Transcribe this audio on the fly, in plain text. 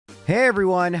Hey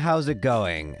everyone, how's it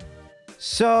going?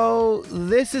 So,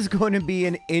 this is going to be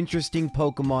an interesting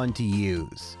Pokemon to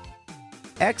use.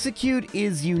 Exeggcute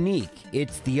is unique.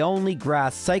 It's the only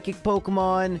grass psychic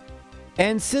Pokemon,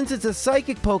 and since it's a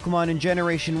psychic Pokemon in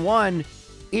Generation 1,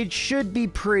 it should be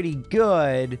pretty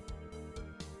good,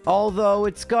 although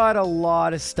it's got a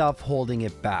lot of stuff holding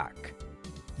it back.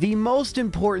 The most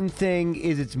important thing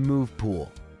is its move pool.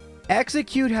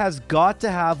 Exeggcute has got to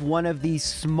have one of the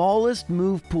smallest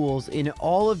move pools in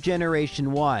all of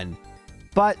Generation 1,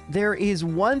 but there is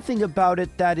one thing about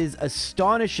it that is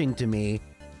astonishing to me.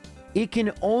 It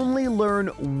can only learn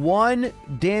one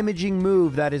damaging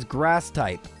move that is grass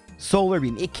type, Solar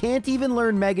Beam. It can't even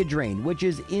learn Mega Drain, which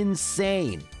is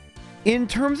insane. In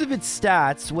terms of its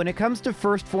stats, when it comes to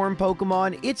first form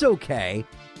Pokemon, it's okay.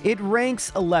 It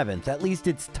ranks 11th, at least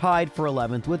it's tied for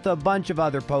 11th with a bunch of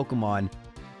other Pokemon.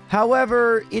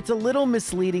 However, it's a little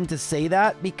misleading to say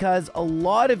that because a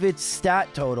lot of its stat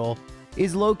total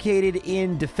is located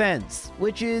in defense,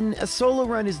 which in a solo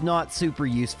run is not super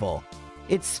useful.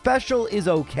 Its special is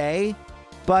okay,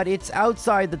 but it's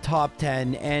outside the top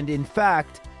 10 and in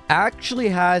fact actually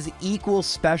has equal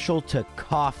special to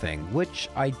coughing, which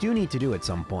I do need to do at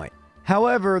some point.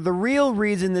 However, the real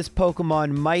reason this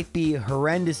Pokemon might be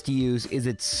horrendous to use is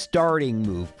its starting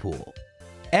move pool.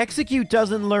 Exeggcute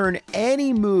doesn't learn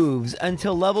any moves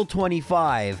until level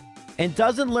 25, and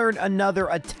doesn't learn another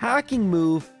attacking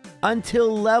move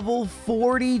until level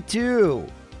 42.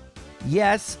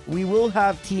 Yes, we will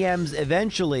have TMs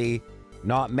eventually,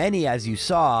 not many as you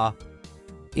saw.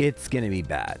 It's gonna be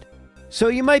bad. So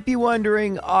you might be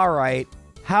wondering, alright,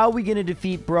 how are we gonna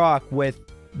defeat Brock with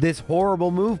this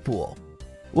horrible move pool?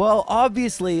 Well,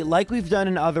 obviously, like we've done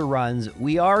in other runs,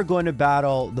 we are going to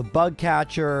battle the bug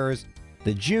catchers,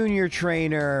 the junior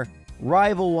trainer,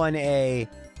 rival 1A,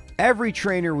 every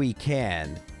trainer we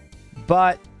can.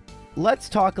 But let's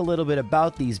talk a little bit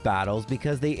about these battles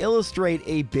because they illustrate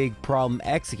a big problem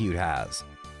Exeggcute has.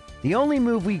 The only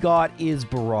move we got is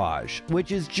Barrage,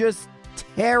 which is just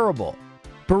terrible.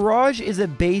 Barrage is a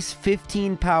base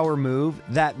 15 power move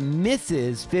that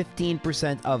misses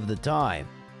 15% of the time.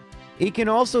 It can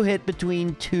also hit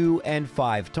between 2 and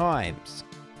 5 times.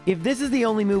 If this is the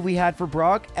only move we had for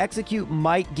Brock, Exeggcute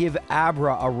might give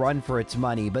Abra a run for its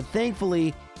money, but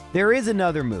thankfully, there is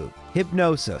another move,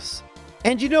 Hypnosis.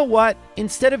 And you know what?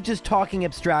 Instead of just talking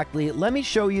abstractly, let me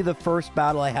show you the first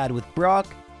battle I had with Brock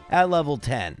at level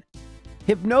 10.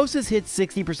 Hypnosis hits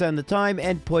 60% of the time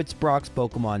and puts Brock's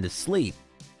Pokemon to sleep.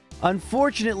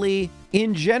 Unfortunately,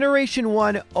 in Generation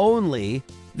 1 only,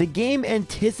 the game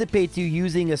anticipates you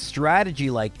using a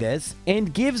strategy like this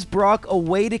and gives Brock a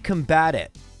way to combat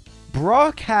it.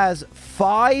 Brock has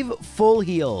 5 full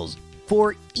heals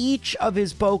for each of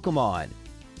his Pokemon.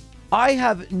 I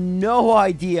have no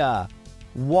idea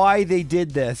why they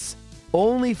did this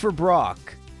only for Brock,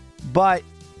 but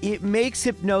it makes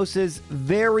Hypnosis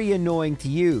very annoying to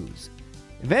use.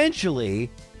 Eventually,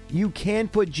 you can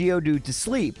put Geodude to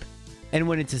sleep, and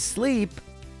when it's asleep,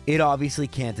 it obviously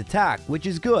can't attack, which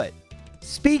is good.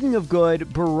 Speaking of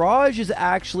good, Barrage is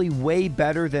actually way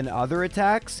better than other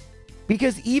attacks,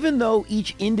 because even though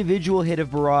each individual hit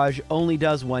of Barrage only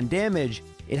does 1 damage,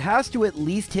 it has to at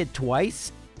least hit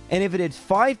twice, and if it hits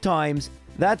 5 times,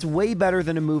 that's way better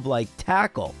than a move like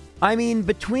Tackle. I mean,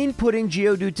 between putting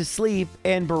Geodude to sleep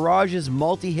and Barrage's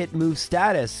multi-hit move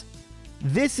status,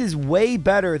 this is way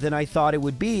better than I thought it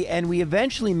would be, and we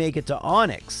eventually make it to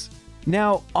Onix.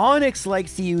 Now, Onix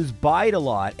likes to use Bide a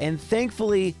lot, and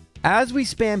thankfully, as we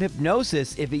spam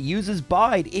Hypnosis, if it uses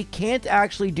Bide, it can't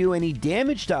actually do any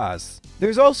damage to us.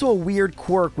 There's also a weird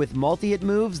quirk with multi-hit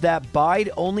moves that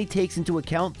Bide only takes into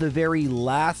account the very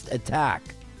last attack.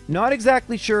 Not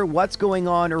exactly sure what's going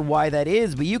on or why that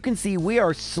is, but you can see we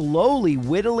are slowly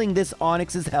whittling this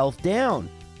Onix's health down.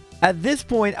 At this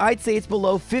point, I'd say it's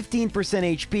below 15%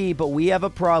 HP, but we have a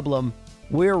problem.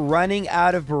 We're running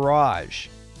out of Barrage.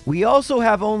 We also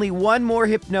have only 1 more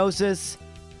Hypnosis,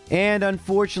 and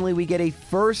unfortunately we get a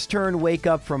first turn wake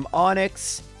up from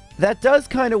Onix. That does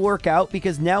kind of work out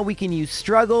because now we can use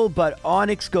Struggle, but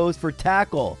Onix goes for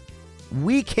Tackle.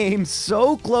 We came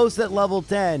so close at level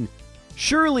 10.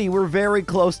 Surely we're very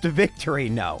close to victory.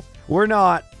 No, we're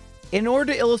not. In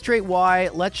order to illustrate why,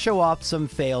 let's show off some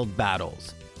failed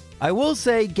battles. I will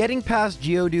say getting past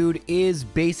Geodude is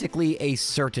basically a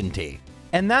certainty.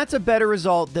 And that's a better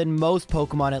result than most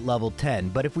Pokemon at level 10,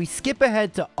 but if we skip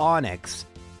ahead to Onix,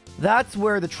 that's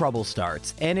where the trouble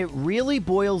starts, and it really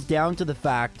boils down to the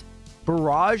fact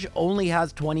Barrage only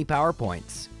has 20 power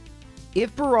points.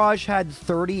 If Barrage had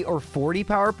 30 or 40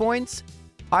 power points,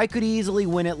 I could easily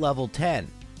win at level 10.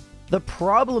 The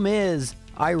problem is,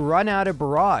 I run out of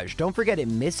barrage. Don't forget, it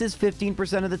misses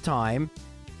 15% of the time.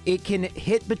 It can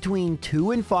hit between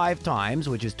 2 and 5 times,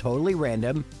 which is totally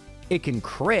random. It can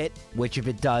crit, which if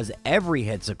it does, every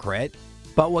hit's a crit.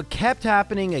 But what kept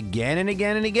happening again and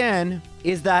again and again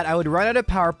is that I would run out of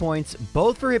power points,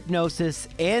 both for Hypnosis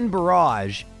and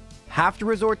Barrage, have to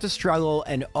resort to Struggle,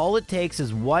 and all it takes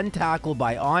is one tackle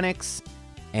by Onix,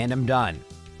 and I'm done.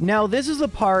 Now, this is the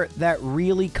part that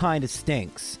really kind of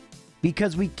stinks,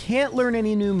 because we can't learn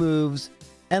any new moves,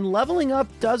 and leveling up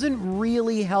doesn't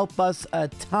really help us a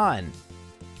ton.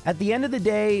 At the end of the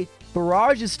day,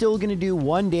 Barrage is still going to do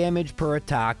 1 damage per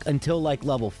attack until like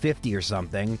level 50 or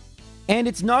something, and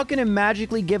it's not going to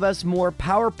magically give us more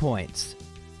power points.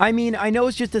 I mean, I know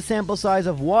it's just a sample size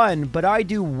of 1, but I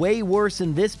do way worse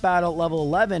in this battle at level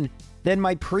 11 than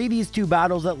my previous 2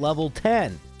 battles at level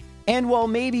 10. And while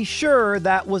maybe sure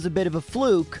that was a bit of a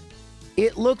fluke,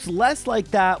 it looks less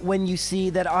like that when you see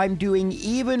that I'm doing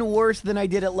even worse than I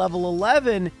did at level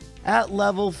 11 at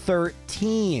level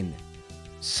 13.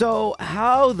 So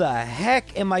how the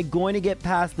heck am I going to get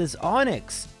past this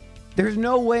Onix? There's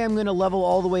no way I'm going to level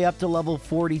all the way up to level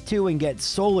 42 and get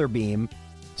Solar Beam.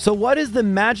 So what is the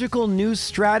magical new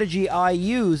strategy I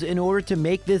use in order to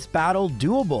make this battle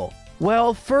doable?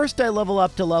 Well, first I level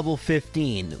up to level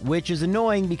 15, which is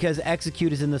annoying because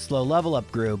Exeggcute is in the slow level up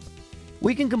group.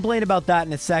 We can complain about that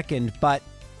in a second, but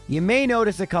you may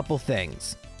notice a couple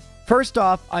things. First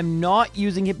off, I'm not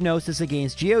using Hypnosis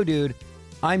against Geodude,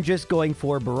 I'm just going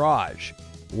for Barrage.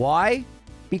 Why?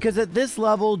 Because at this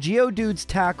level, Geodude's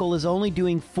tackle is only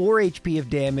doing 4 HP of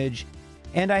damage,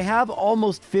 and I have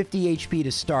almost 50 HP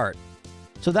to start.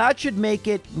 So that should make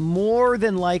it more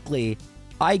than likely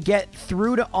I get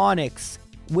through to Onix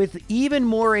with even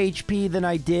more HP than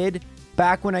I did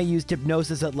back when I used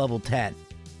Hypnosis at level 10.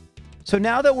 So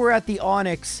now that we're at the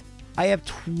Onix, I have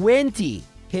 20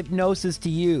 Hypnosis to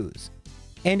use.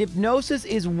 And Hypnosis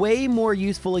is way more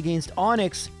useful against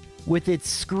Onix with its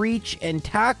Screech and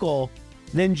Tackle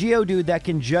than Geodude that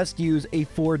can just use a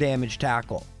 4 damage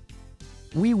tackle.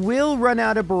 We will run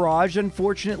out of Barrage,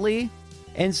 unfortunately,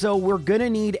 and so we're gonna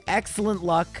need excellent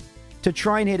luck to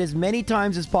try and hit as many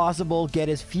times as possible, get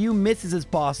as few misses as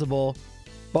possible,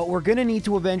 but we're gonna need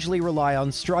to eventually rely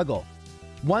on Struggle.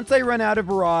 Once I run out of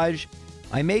Barrage,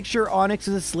 I make sure Onix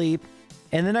is asleep,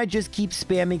 and then I just keep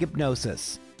spamming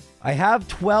Hypnosis. I have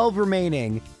 12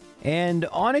 remaining, and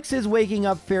Onix is waking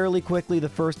up fairly quickly the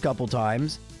first couple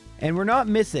times, and we're not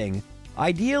missing.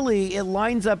 Ideally, it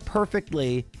lines up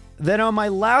perfectly. Then on my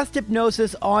last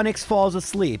Hypnosis, Onix falls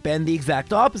asleep, and the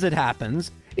exact opposite happens.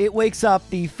 It wakes up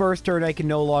the first turn I can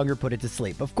no longer put it to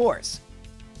sleep, of course.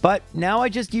 But now I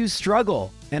just use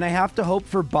Struggle, and I have to hope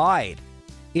for Bide.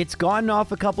 It's gotten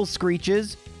off a couple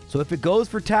Screeches, so if it goes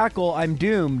for Tackle, I'm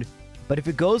doomed. But if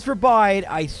it goes for Bide,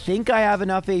 I think I have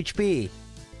enough HP.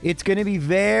 It's going to be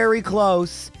very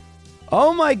close.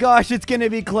 Oh my gosh, it's going to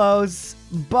be close.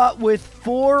 But with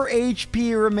 4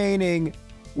 HP remaining,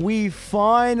 we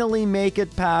finally make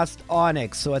it past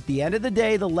Onix. So at the end of the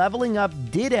day, the leveling up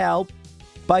did help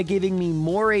by giving me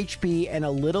more HP and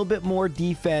a little bit more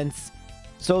defense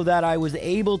so that I was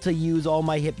able to use all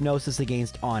my Hypnosis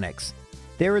against Onix.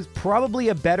 There is probably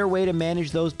a better way to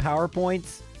manage those power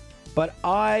points, but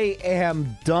I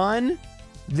am done.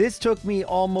 This took me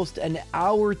almost an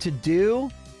hour to do,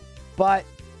 but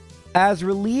as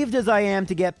relieved as I am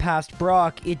to get past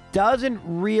Brock, it doesn't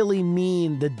really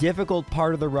mean the difficult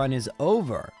part of the run is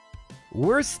over.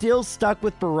 We're still stuck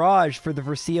with Barrage for the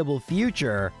foreseeable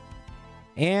future,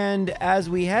 and as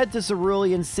we head to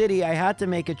Cerulean City, I had to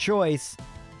make a choice,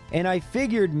 and I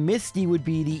figured Misty would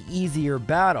be the easier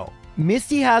battle.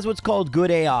 Misty has what's called good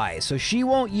AI, so she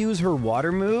won't use her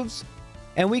water moves,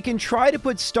 and we can try to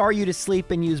put Staryu to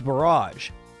sleep and use Barrage.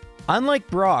 Unlike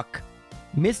Brock,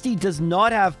 Misty does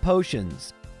not have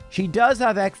potions. She does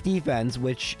have X defense,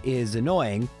 which is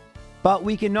annoying, but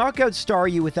we can knock out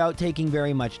Staryu without taking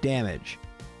very much damage.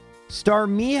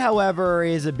 Starmie, however,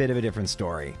 is a bit of a different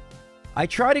story. I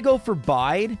try to go for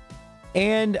Bide,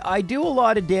 and I do a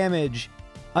lot of damage.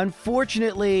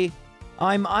 Unfortunately,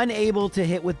 I'm unable to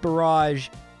hit with Barrage,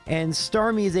 and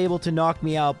Starmie is able to knock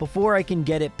me out before I can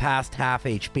get it past half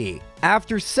HP.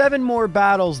 After 7 more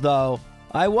battles, though,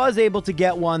 I was able to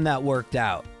get one that worked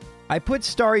out. I put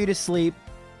Staryu to sleep,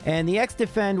 and the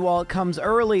X-Defend, while it comes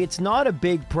early, it's not a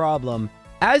big problem.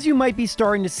 As you might be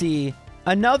starting to see,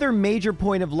 another major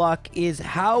point of luck is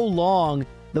how long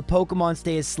the Pokemon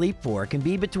stay asleep for. It can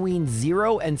be between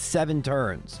 0 and 7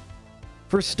 turns.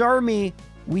 For Starmie,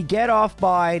 we get off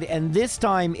Bide, and this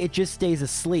time it just stays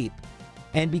asleep.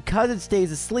 And because it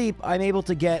stays asleep, I'm able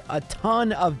to get a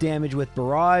ton of damage with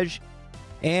Barrage,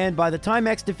 And by the time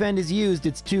X-Defend is used,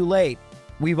 it's too late.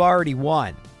 We've already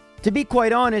won. To be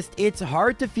quite honest, it's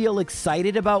hard to feel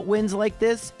excited about wins like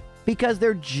this because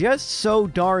they're just so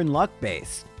darn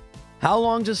luck-based. How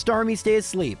long does Starmie stay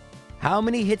asleep? How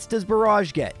many hits does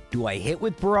Barrage get? Do I hit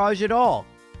with Barrage at all?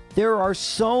 There are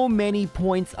so many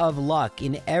points of luck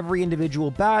in every individual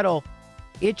battle,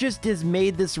 it just has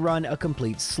made this run a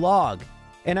complete slog.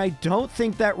 And I don't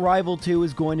think that Rival 2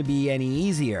 is going to be any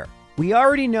easier. We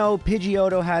already know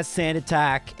Pidgeotto has Sand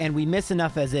Attack, and we miss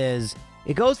enough as is.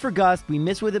 It goes for Gust, we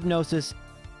miss with Hypnosis.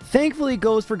 Thankfully, it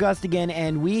goes for Gust again,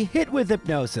 and we hit with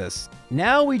Hypnosis.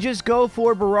 Now we just go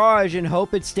for Barrage and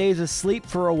hope it stays asleep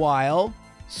for a while.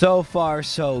 So far,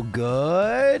 so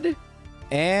good.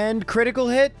 And critical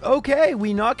hit. Okay,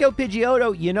 we knock out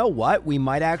Pidgeotto. You know what? We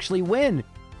might actually win.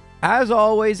 As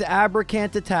always, Abra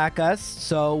can't attack us,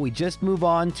 so we just move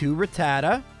on to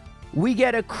Rattata. We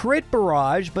get a crit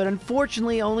Barrage, but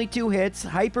unfortunately only 2 hits.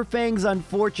 Hyper Fang's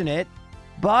unfortunate,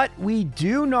 but we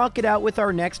do knock it out with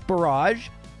our next Barrage.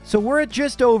 So we're at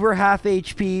just over half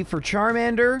HP for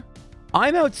Charmander.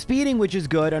 I'm outspeeding, which is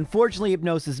good. Unfortunately,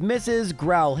 Hypnosis misses.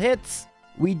 Growl hits.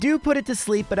 We do put it to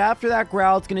sleep, but after that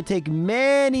Growl, it's going to take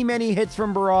many hits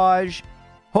from Barrage.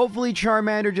 Hopefully,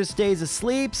 Charmander just stays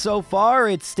asleep. So far,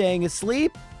 it's staying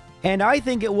asleep. And I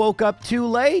think it woke up too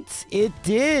late. It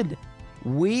did.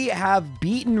 We have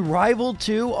beaten Rival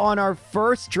 2 on our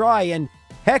first try, and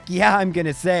heck yeah, I'm going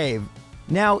to save.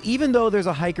 Now, even though there's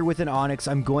a Hiker with an Onix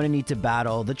I'm going to need to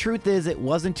battle, the truth is it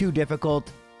wasn't too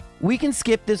difficult. We can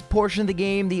skip this portion of the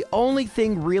game. The only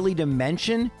thing really to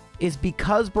mention is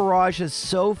because Barrage has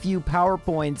so few power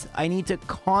points, I need to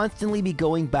constantly be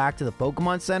going back to the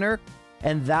Pokemon Center,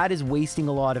 and that is wasting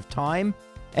a lot of time.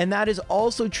 And that is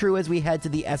also true as we head to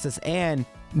the SS Anne.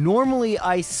 Normally,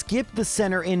 I skip the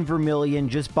center in Vermilion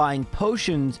just buying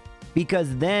potions,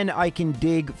 because then I can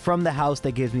dig from the house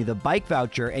that gives me the bike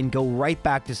voucher and go right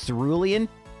back to Cerulean,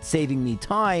 saving me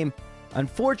time.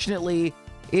 Unfortunately,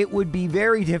 it would be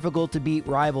very difficult to beat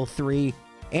Rival 3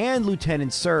 and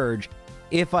Lieutenant Surge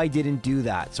if I didn't do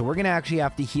that. So we're going to actually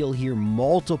have to heal here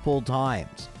multiple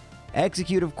times.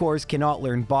 Exeggcute, of course, cannot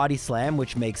learn Body Slam,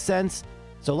 which makes sense.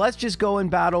 So let's just go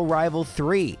and battle Rival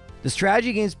 3. The strategy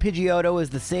against Pidgeotto is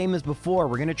the same as before.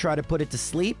 We're going to try to put it to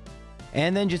sleep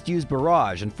and then just use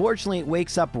Barrage. Unfortunately, it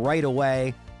wakes up right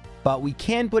away, but we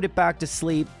can put it back to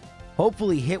sleep,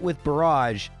 hopefully hit with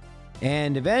Barrage,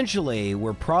 and eventually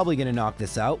we're probably going to knock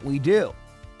this out. We do.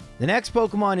 The next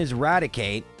Pokemon is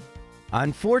Raticate.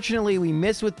 Unfortunately, we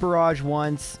miss with Barrage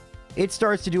once. It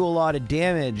starts to do a lot of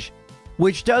damage,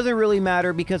 which doesn't really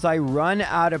matter because I run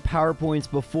out of power points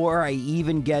before I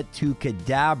even get to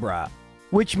Kadabra,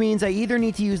 which means I either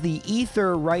need to use the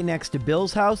Ether right next to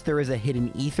Bill's house, there is a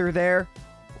hidden Ether there,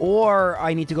 or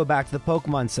I need to go back to the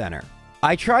Pokemon Center.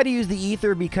 I try to use the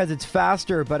Ether because it's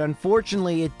faster, but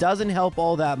unfortunately it doesn't help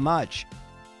all that much.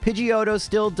 Pidgeotto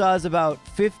still does about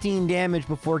 15 damage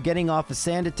before getting off a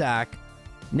Sand Attack.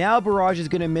 Now Barrage is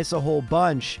going to miss a whole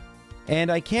bunch,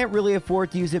 and I can't really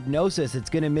afford to use Hypnosis, it's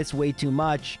going to miss way too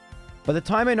much. By the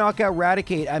time I knock out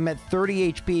Raticate, I'm at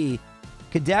 30 HP.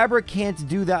 Kadabra can't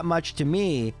do that much to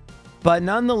me, but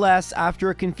nonetheless, after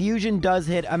a Confusion does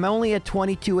hit, I'm only at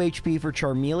 22 HP for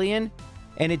Charmeleon,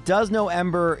 and it does no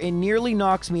Ember. It nearly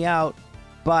knocks me out,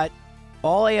 but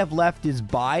all I have left is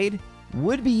Bide.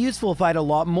 Would be useful if I had a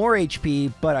lot more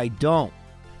HP, but I don't.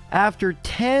 After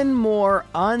 10 more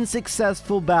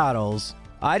unsuccessful battles,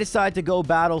 I decide to go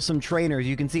battle some trainers.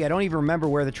 You can see I don't even remember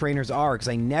where the trainers are because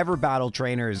I never battle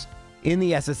trainers in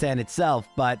the SSN itself,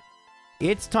 but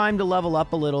it's time to level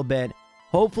up a little bit.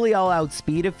 Hopefully I'll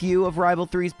outspeed a few of Rival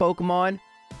 3's Pokemon,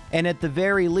 and at the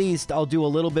very least I'll do a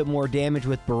little bit more damage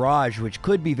with Barrage, which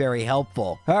could be very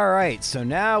helpful. Alright, so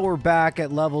now we're back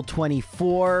at level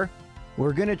 24.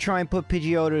 We're going to try and put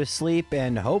Pidgeotto to sleep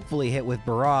and hopefully hit with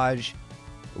Barrage.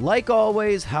 Like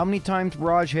always, how many times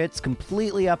Barrage hits,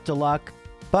 completely up to luck.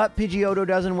 But Pidgeotto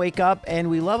doesn't wake up, and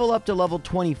we level up to level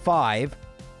 25.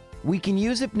 We can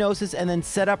use Hypnosis and then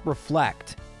set up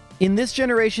Reflect. In this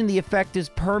generation, the effect is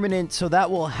permanent, so that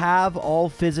will have all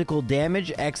physical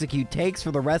damage Exeggcute takes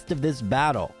for the rest of this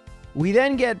battle. We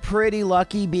then get pretty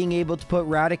lucky being able to put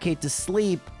Raticate to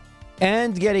sleep,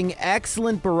 and getting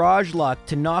excellent Barrage luck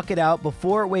to knock it out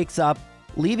before it wakes up,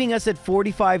 leaving us at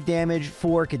 45 damage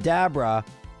for Kadabra.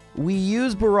 We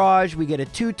use Barrage, we get a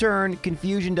 2-turn,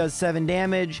 Confusion does 7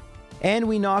 damage, and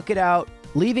we knock it out,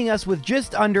 leaving us with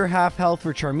just under half health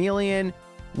for Charmeleon.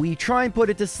 We try and put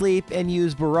it to sleep and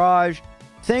use Barrage.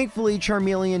 Thankfully,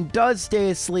 Charmeleon does stay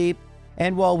asleep,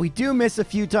 and while we do miss a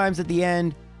few times at the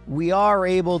end, we are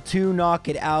able to knock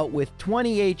it out with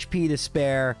 20 HP to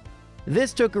spare.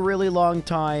 This took a really long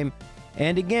time,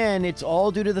 And again, it's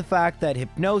all due to the fact that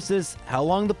Hypnosis, how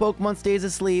long the Pokemon stays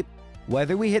asleep,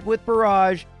 whether we hit with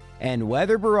Barrage, and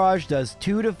whether Barrage does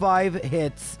 2 to 5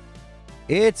 hits,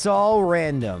 it's all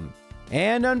random.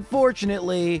 And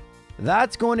unfortunately,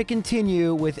 that's going to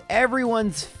continue with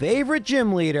everyone's favorite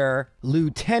gym leader,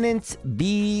 Lieutenant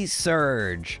B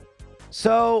Surge.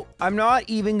 So, I'm not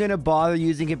even going to bother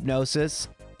using Hypnosis.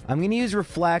 I'm going to use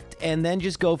Reflect and then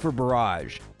just go for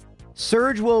Barrage.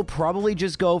 Surge will probably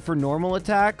just go for normal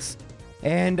attacks,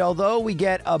 and although we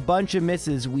get a bunch of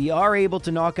misses, we are able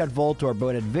to knock out Voltorb,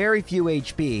 but at very few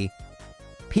HP.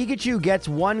 Pikachu gets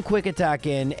 1 quick attack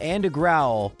in and a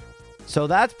Growl, so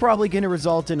that's probably going to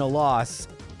result in a loss.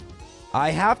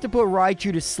 I have to put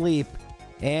Raichu to sleep,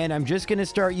 and I'm just going to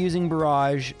start using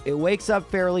Barrage. It wakes up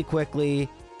fairly quickly.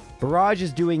 Barrage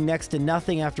is doing next to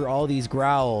nothing after all these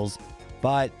Growls,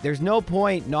 but there's no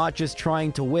point not just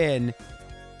trying to win.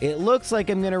 It looks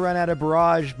like I'm going to run out of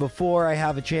Barrage before I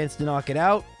have a chance to knock it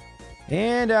out.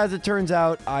 And as it turns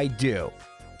out, I do.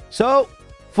 So,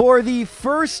 for the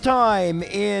first time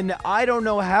in I don't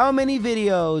know how many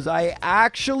videos, I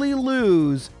actually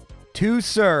lose to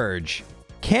Surge.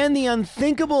 Can the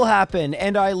unthinkable happen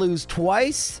and I lose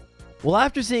twice? Well,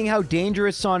 after seeing how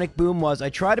dangerous Sonic Boom was, I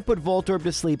try to put Voltorb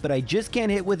to sleep, but I just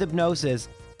can't hit with Hypnosis.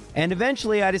 And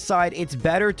eventually I decide it's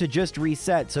better to just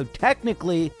reset. So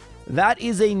technically, that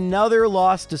is another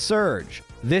loss to Surge.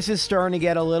 This is starting to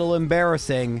get a little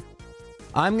embarrassing.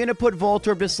 I'm going to put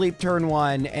Voltorb to sleep turn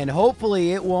 1, and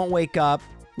hopefully it won't wake up.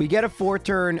 We get a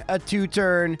 4-turn, a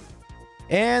 2-turn,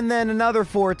 and then another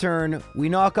 4-turn. We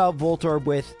knock out Voltorb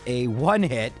with a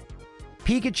 1-hit.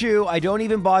 Pikachu, I don't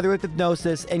even bother with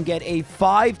Hypnosis and get a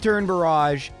 5-turn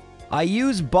Barrage. I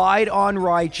use Bide on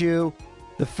Raichu.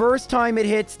 The first time it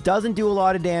hits doesn't do a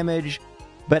lot of damage.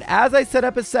 But as I set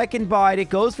up a second Bide, it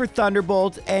goes for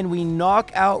Thunderbolt, and we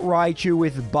knock out Raichu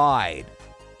with Bide.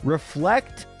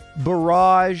 Reflect,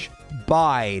 Barrage,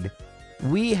 Bide.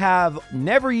 We have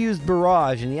never used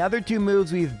Barrage, and the other 2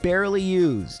 moves we've barely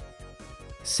used.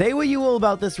 Say what you will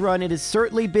about this run, it has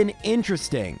certainly been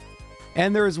interesting.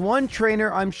 And there is one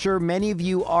trainer I'm sure many of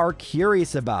you are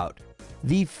curious about.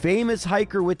 The famous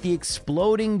hiker with the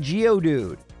exploding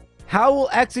Geodude. How will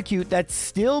Exeggcute, that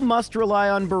still must rely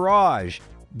on Barrage,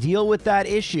 deal with that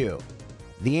issue?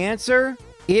 The answer?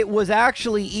 It was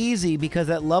actually easy because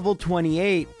at level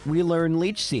 28, we learn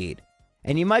Leech Seed.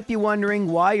 And you might be wondering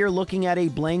why you're looking at a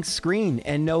blank screen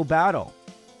and no battle.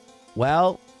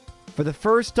 Well, for the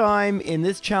first time in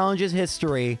this challenge's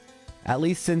history, at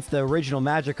least since the original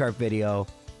Magikarp video,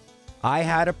 I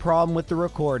had a problem with the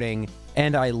recording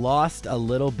and I lost a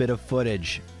little bit of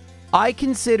footage. I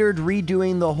considered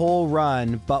redoing the whole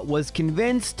run, but was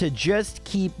convinced to just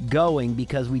keep going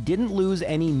because we didn't lose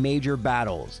any major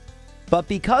battles. But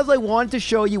because I wanted to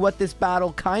show you what this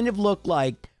battle kind of looked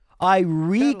like, I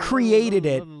recreated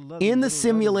it in the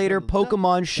simulator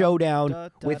Pokemon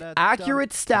Showdown with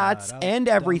accurate stats and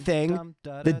everything.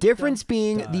 The difference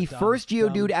being the first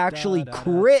Geodude actually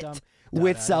crit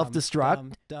with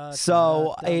self-destruct.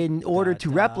 So in order to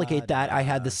replicate that, I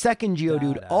had the second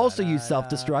Geodude also use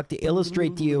self-destruct to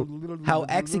illustrate to you how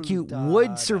Exeggcute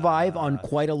would survive on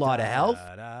quite a lot of health.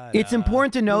 It's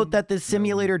important to note that this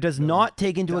simulator does not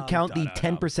take into account the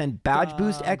 10% badge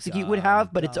boost Exeggcute would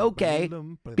have, but it's okay,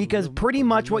 because pretty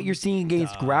much what you're seeing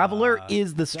against Graveler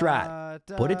is the strat.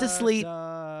 Put it to sleep,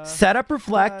 set up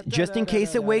Reflect just in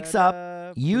case it wakes up,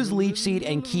 use Leech Seed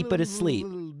and keep it asleep.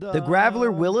 The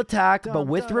Graveler will attack, but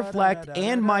with Reflect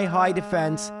and my high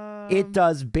defense, it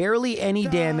does barely any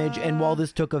damage, and while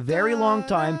this took a very long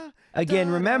time, again,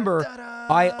 remember,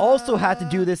 I also had to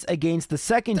do this against the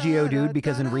second Geodude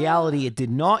because in reality it did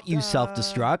not use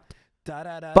self-destruct,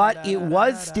 but it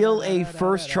was still a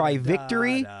first try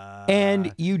victory,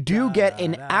 and you do get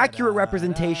an accurate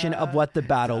representation of what the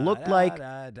battle looked like,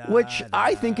 which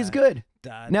I think is good.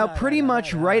 Now, pretty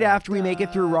much right after we make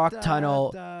it through Rock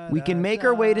Tunnel, we can make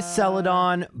our way to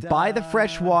Celadon, buy the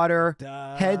fresh water,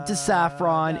 head to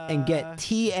Saffron, and get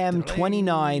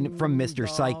TM29 from Mr.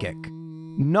 Psychic.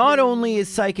 Not only is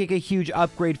Psychic a huge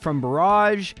upgrade from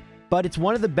Barrage, but it's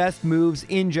one of the best moves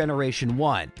in Generation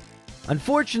 1.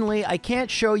 Unfortunately, I can't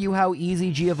show you how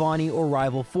easy Giovanni or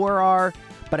Rival 4 are,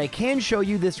 but I can show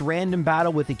you this random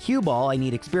battle with a cue ball. I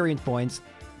need experience points.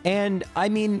 And, I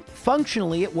mean,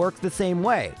 functionally, it works the same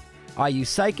way. I use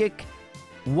Psychic,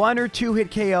 1 or 2 hit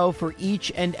KO for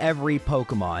each and every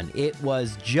Pokemon. It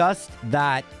was just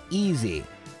that easy.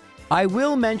 I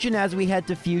will mention as we head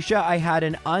to Fuchsia, I had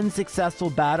an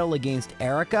unsuccessful battle against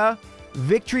Erica.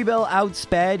 Victory Bell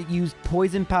outsped, used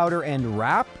Poison Powder and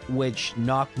Wrap, which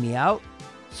knocked me out.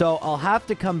 So I'll have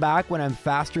to come back when I'm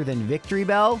faster than Victory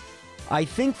Bell. I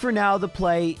think for now the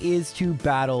play is to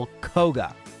battle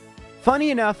Koga.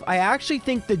 Funny enough, I actually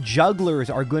think the jugglers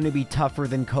are going to be tougher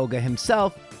than Koga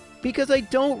himself because I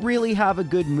don't really have a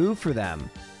good move for them.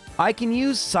 I can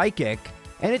use Psychic,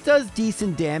 and it does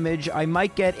decent damage. I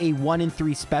might get a 1 in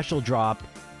 3 special drop.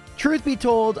 Truth be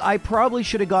told, I probably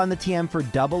should have gone the TM for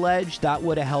Double Edge. That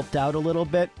would have helped out a little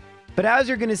bit. But as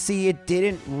you're going to see, it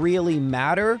didn't really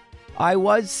matter. I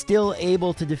was still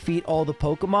able to defeat all the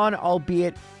Pokemon,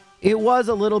 albeit it was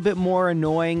a little bit more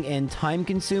annoying and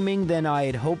time-consuming than I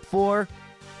had hoped for.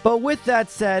 But with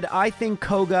that said, I think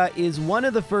Koga is one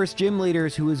of the first gym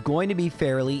leaders who is going to be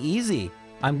fairly easy.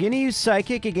 I'm going to use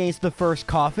Psychic against the first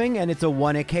Coughing, and it's a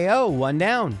 1-hit KO, 1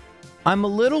 down. I'm a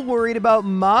little worried about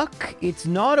Muck. It's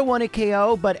not a 1-hit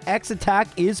KO, but X attack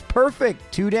is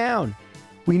perfect, 2 down.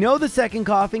 We know the second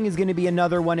Coughing is going to be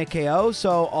another 1-hit KO,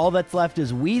 so all that's left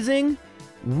is Wheezing.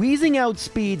 Wheezing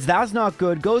outspeeds, that's not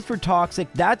good. Goes for Toxic,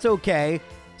 that's okay.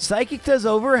 Psychic does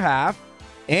over half.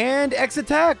 And X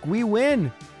attack, we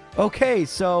win. Okay,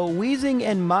 so Wheezing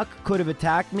and Muck could have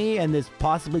attacked me, and this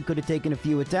possibly could have taken a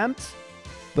few attempts.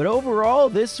 But overall,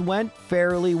 this went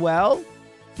fairly well.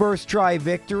 First try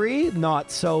victory,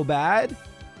 not so bad.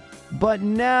 But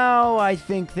now I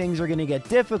think things are going to get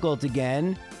difficult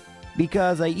again,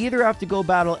 because I either have to go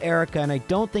battle Erica, and I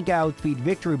don't think I outspeed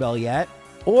Victory Bell yet,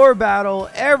 or battle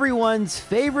everyone's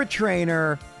favorite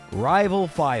trainer, Rival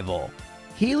Fivel.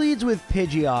 He leads with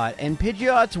Pidgeot, and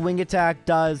Pidgeot's wing attack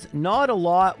does not a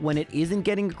lot when it isn't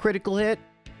getting a critical hit.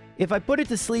 If I put it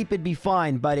to sleep, it'd be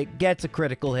fine, but it gets a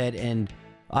critical hit, and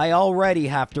I already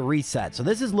have to reset, so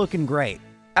this is looking great.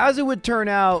 As it would turn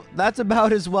out, that's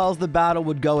about as well as the battle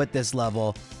would go at this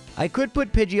level. I could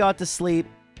put Pidgeot to sleep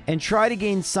and try to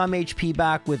gain some HP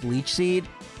back with Leech Seed,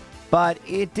 but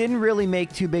it didn't really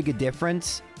make too big a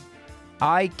difference.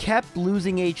 I kept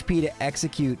losing HP to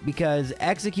Exeggcute because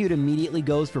Exeggcute immediately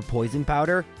goes for Poison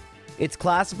Powder. It's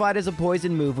classified as a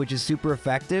poison move, which is super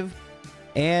effective,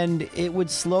 and it would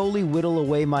slowly whittle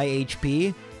away my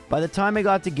HP. By the time I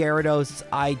got to Gyarados,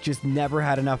 I just never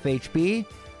had enough HP,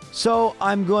 so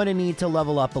I'm going to need to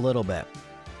level up a little bit.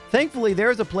 Thankfully,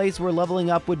 there's a place where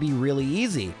leveling up would be really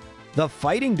easy. The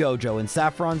Fighting Dojo in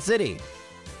Saffron City.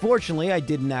 Fortunately, I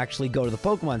didn't actually go to the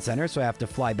Pokemon Center, so I have to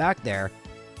fly back there.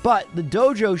 But the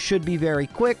dojo should be very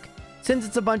quick, since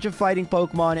it's a bunch of fighting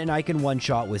Pokemon and I can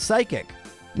one-shot with Psychic.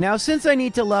 Now, since I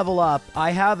need to level up,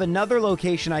 I have another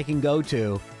location I can go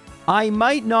to. I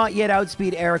might not yet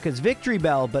outspeed Erica's Victory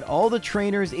Bell, but all the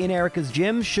trainers in Erica's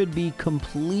gym should be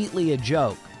completely a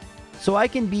joke. So I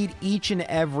can beat each and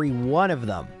every one of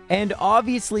them. And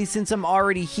obviously, since I'm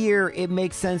already here, it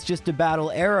makes sense just to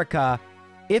battle Erica.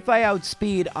 If I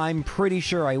outspeed, I'm pretty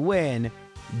sure I win.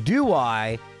 Do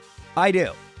I? I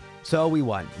do. So we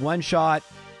won. One shot.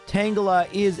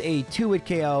 Tangela is a 2-hit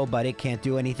KO, but it can't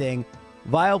do anything.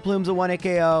 Vileplume's a 1-hit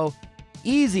KO.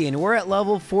 Easy, and we're at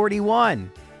level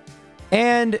 41.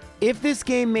 And if this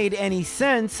game made any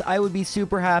sense, I would be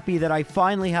super happy that I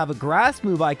finally have a grass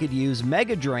move I could use,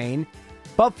 Mega Drain.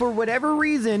 But for whatever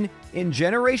reason, in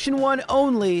Generation 1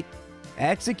 only,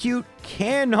 Exeggcute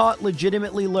cannot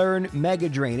legitimately learn Mega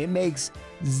Drain. It makes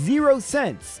 0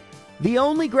 sense. The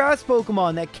only grass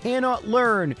Pokemon that cannot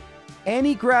learn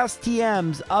any grass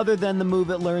TMs other than the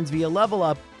move it learns via level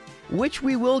up, which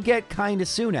we will get kinda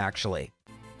soon actually.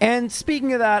 And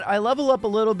speaking of that, I level up a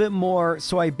little bit more,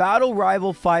 so I battle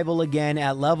Rival Fivel again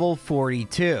at level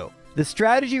 42. The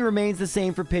strategy remains the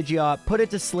same for Pidgeot, put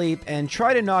it to sleep, and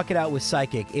try to knock it out with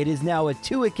Psychic. It is now a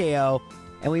 2-hit KO,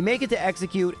 and we make it to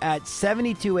Exeggcute at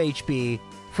 72 HP.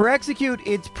 For Exeggcute,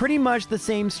 it's pretty much the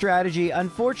same strategy.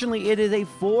 Unfortunately, it is a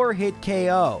 4-hit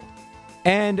KO.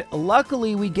 And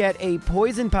luckily, we get a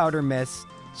Poison Powder miss,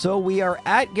 so we are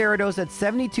at Gyarados at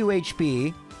 72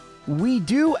 HP. We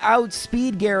do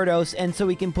outspeed Gyarados, and so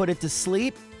we can put it to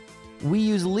sleep. We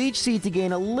use Leech Seed to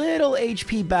gain a little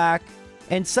HP back,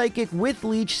 and Psychic with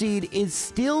Leech Seed is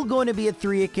still going to be a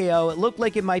 3-hit KO. It looked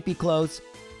like it might be close,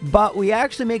 but we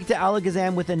actually make it to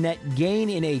Alakazam with a net gain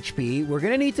in HP. We're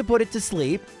going to need to put it to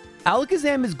sleep.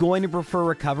 Alakazam is going to prefer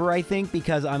Recover, I think,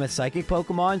 because I'm a Psychic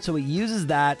Pokemon, so it uses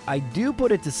that. I do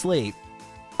put it to sleep.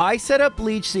 I set up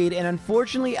Leech Seed, and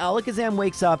unfortunately, Alakazam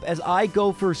wakes up as I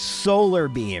go for Solar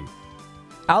Beam.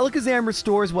 Alakazam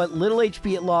restores what little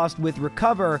HP it lost with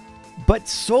Recover, but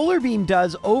Solar Beam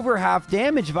does over half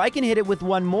damage. If I can hit it with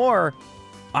one more,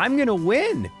 I'm going to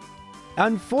win.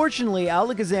 Unfortunately,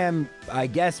 Alakazam, I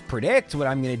guess, predicts what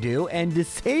I'm going to do and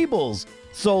disables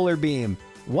Solar Beam.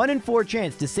 1 in 4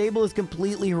 chance. Disable is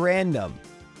completely random.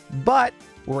 But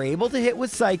we're able to hit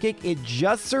with Psychic. It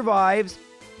just survives.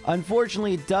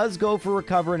 Unfortunately, it does go for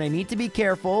Recover, and I need to be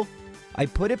careful. I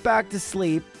put it back to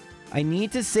sleep. I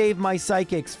need to save my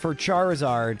Psychics for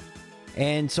Charizard.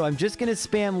 And so I'm just going to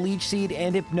spam Leech Seed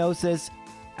and Hypnosis.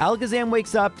 Alakazam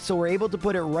wakes up, so we're able to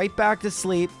put it right back to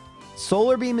sleep.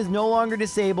 Solar Beam is no longer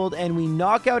disabled, and we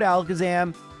knock out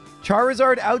Alakazam.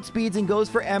 Charizard outspeeds and goes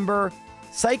for Ember.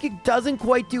 Psychic doesn't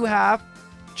quite do half.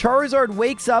 Charizard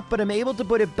wakes up, but I'm able to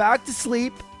put it back to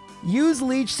sleep. Use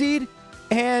Leech Seed,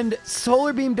 and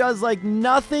Solar Beam does like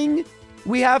nothing.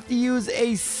 We have to use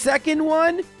a second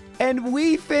one, and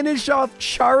we finish off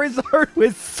Charizard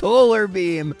with Solar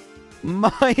Beam.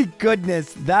 My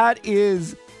goodness, that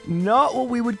is not what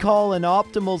we would call an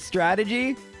optimal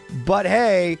strategy, but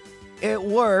hey, it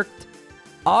worked.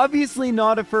 Obviously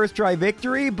not a first try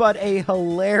victory, but a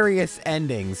hilarious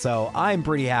ending, so I'm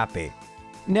pretty happy.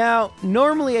 Now,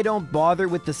 normally I don't bother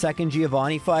with the second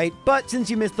Giovanni fight, but since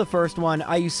you missed the first one,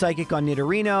 I use Psychic on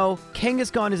Nidorino.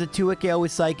 Kangaskhan is a 2-hit KO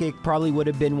with Psychic, probably would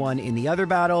have been one in the other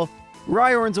battle.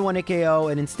 Rhyhorn's a 1-hit KO,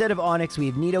 and instead of Onix, we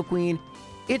have Nidoqueen.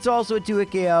 It's also a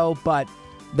 2-hit KO, but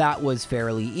that was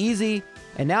fairly easy.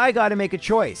 And now I gotta make a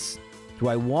choice. Do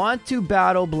I want to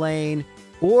battle Blaine,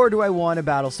 or do I want to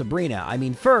battle Sabrina? I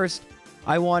mean, first,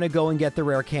 I want to go and get the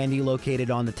rare candy located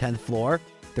on the 10th floor.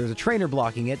 There's a trainer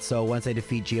blocking it, so once I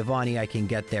defeat Giovanni, I can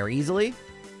get there easily.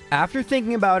 After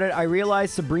thinking about it, I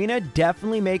realized Sabrina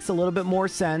definitely makes a little bit more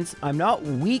sense. I'm not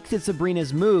weak to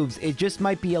Sabrina's moves, it just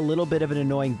might be a little bit of an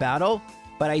annoying battle,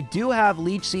 but I do have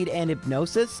Leech Seed and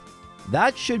Hypnosis.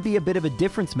 That should be a bit of a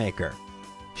difference maker.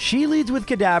 She leads with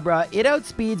Kadabra, it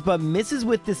outspeeds but misses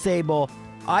with Disable.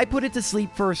 I put it to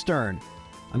sleep first turn.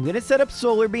 I'm going to set up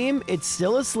Solar Beam, it's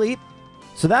still asleep.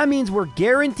 So that means we're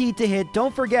guaranteed to hit.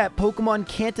 Don't forget, Pokemon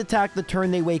can't attack the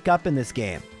turn they wake up in this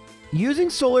game. Using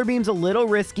Solar Beam's a little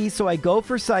risky, so I go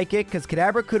for Psychic, because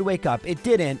Kadabra could wake up. It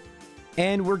didn't.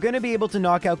 And we're going to be able to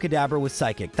knock out Kadabra with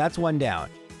Psychic. That's one down.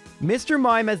 Mr.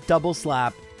 Mime has Double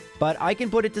Slap, but I can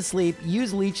put it to sleep,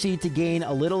 use Leech Seed to gain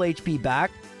a little HP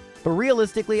back. But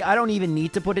realistically, I don't even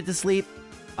need to put it to sleep.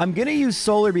 I'm going to use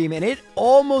Solar Beam, and it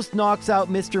almost knocks out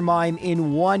Mr. Mime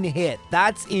in one hit.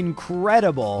 That's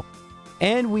incredible.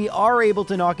 And we are able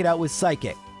to knock it out with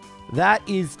Psychic. That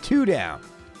is 2 down.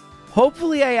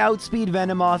 Hopefully I outspeed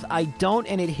Venomoth. I don't,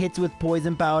 and it hits with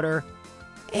Poison Powder.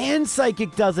 And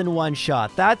Psychic doesn't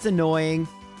one-shot. That's annoying.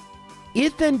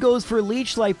 It then goes for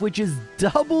Leech Life, which is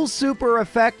double super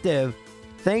effective.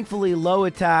 Thankfully, low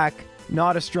attack,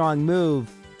 not a strong move.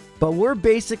 But we're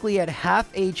basically at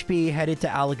half HP headed to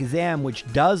Alakazam,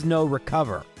 which does no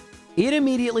recover. It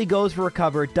immediately goes for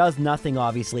recover, it does nothing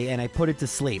obviously, and I put it to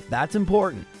sleep. That's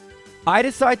important. I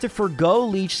decide to forgo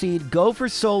Leech Seed, go for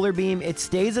Solar Beam, it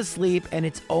stays asleep, and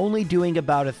it's only doing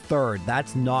about a third.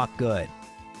 That's not good.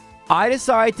 I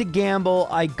decide to gamble,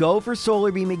 I go for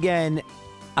Solar Beam again.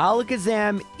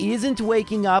 Alakazam isn't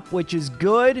waking up, which is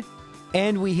good,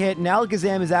 and we hit, and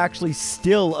Alakazam is actually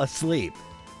still asleep.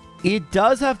 It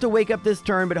does have to wake up this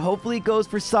turn, but hopefully it goes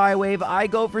for Psywave. I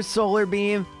go for Solar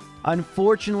Beam.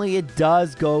 Unfortunately, it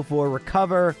does go for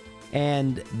Recover,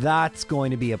 and that's going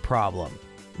to be a problem.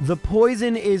 The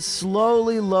poison is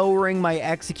slowly lowering my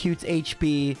Exegcute's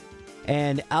HP,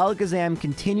 and Alakazam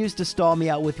continues to stall me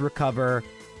out with Recover.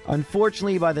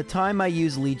 Unfortunately, by the time I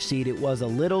use Leech Seed, it was a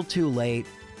little too late.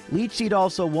 Leech Seed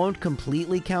also won't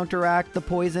completely counteract the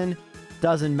poison.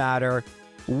 Doesn't matter.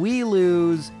 We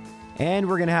lose, and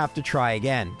we're going to have to try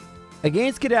again.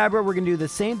 Against Kadabra, we're going to do the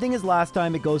same thing as last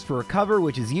time. It goes for Recover,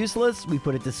 which is useless. We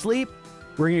put it to sleep.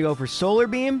 We're going to go for Solar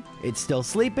Beam. It's still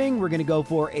sleeping. We're going to go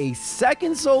for a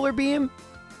second Solar Beam.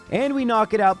 And we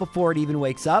knock it out before it even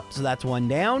wakes up, so that's 1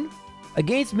 down.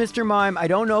 Against Mr. Mime, I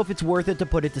don't know if it's worth it to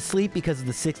put it to sleep because of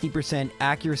the 60%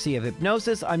 accuracy of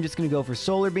Hypnosis. I'm just going to go for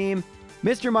Solar Beam.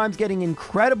 Mr. Mime's getting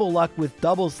incredible luck with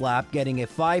Double Slap, getting a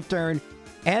 5-turn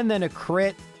and then a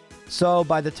crit. So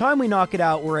by the time we knock it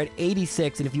out, we're at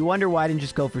 86, and if you wonder why I didn't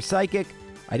just go for Psychic,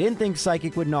 I didn't think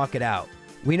Psychic would knock it out.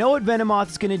 We know what Venomoth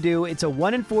is going to do. It's a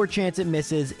 1 in 4 chance it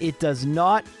misses. It does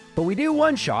not, but we do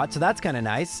one-shot, so that's kind of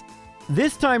nice.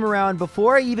 This time around,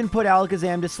 before I even put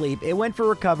Alakazam to sleep, it went for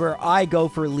Recover. I go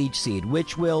for Leech Seed,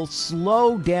 which will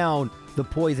slow down the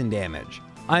poison damage.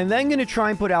 I'm then going to try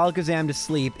and put Alakazam to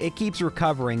sleep. It keeps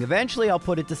recovering. Eventually, I'll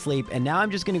put it to sleep, and now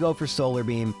I'm just going to go for Solar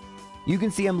Beam. You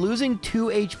can see I'm losing 2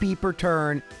 HP per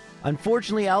turn.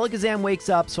 Unfortunately, Alakazam wakes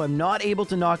up, so I'm not able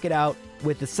to knock it out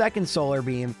with the second Solar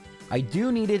Beam. I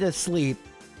do need it to sleep.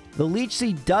 The Leech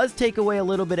Seed does take away a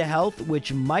little bit of health,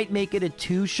 which might make it a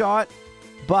 2-shot,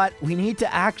 but we need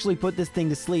to actually put this thing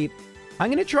to sleep. I'm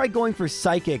going to try going for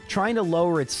Psychic, trying to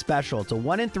lower its special. It's a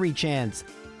 1 in 3 chance,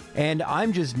 and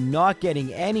I'm just not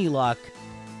getting any luck.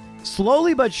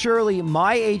 Slowly but surely,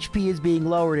 my HP is being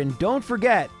lowered, and don't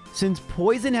forget, since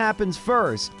poison happens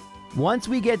first, Once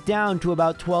we get down to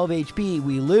about 12 HP,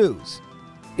 we lose.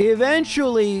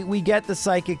 Eventually, we get the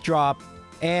Psychic drop,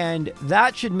 and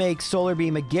that should make Solar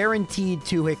Beam a guaranteed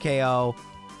 2-hit KO.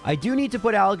 I do need to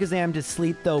put Alakazam to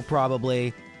sleep, though,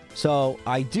 probably. So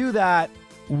I do that.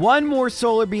 One more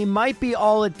Solar Beam might be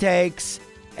all it takes.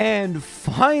 And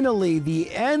finally, the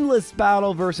endless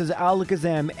battle versus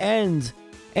Alakazam ends.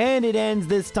 And it ends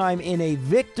this time in a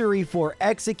victory for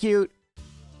Exeggcute.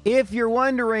 If you're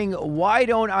wondering, why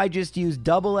don't I just use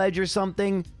Double Edge or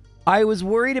something? I was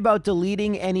worried about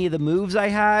deleting any of the moves I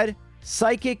had.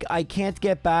 Psychic, I can't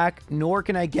get back, nor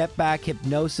can I get back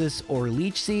Hypnosis or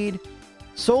Leech Seed.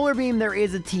 Solar Beam, there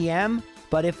is a TM,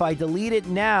 but if I delete it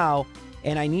now,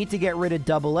 and I need to get rid of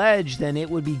Double Edge, then it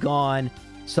would be gone.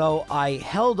 So I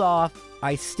held off.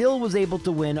 I still was able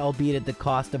to win, albeit at the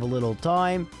cost of a little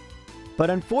time. But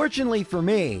unfortunately for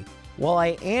me, while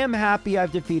I am happy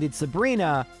I've defeated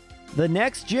Sabrina, the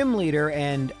next gym leader,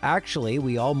 and actually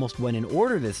we almost went in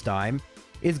order this time,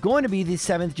 is going to be the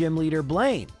 7th gym leader,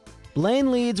 Blaine.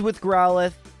 Blaine leads with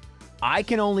Growlithe. I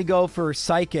can only go for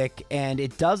Psychic, and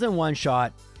it doesn't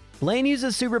one-shot. Blaine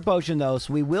uses Super Potion, though,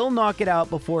 so we will knock it out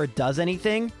before it does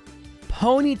anything.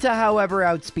 Ponyta, however,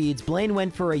 outspeeds. Blaine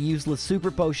went for a useless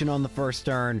Super Potion on the first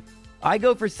turn. I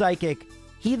go for Psychic.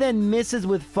 He then misses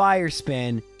with Fire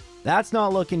Spin. That's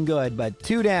not looking good, but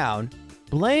 2 down.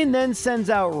 Blaine then sends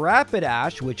out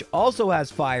Rapidash, which also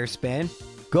has Fire Spin.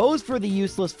 Goes for the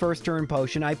useless first turn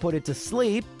potion. I put it to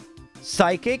sleep.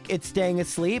 Psychic, it's staying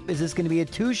asleep. Is this going to be a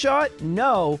 2-shot?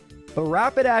 No, but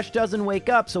Rapidash doesn't wake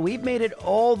up, so we've made it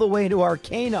all the way to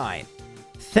Arcanine.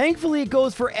 Thankfully, it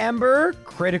goes for Ember.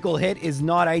 Critical hit is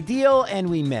not ideal, and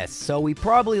we miss, so we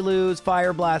probably lose.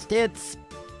 Fire Blast hits.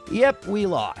 Yep, we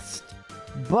lost.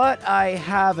 But I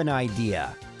have an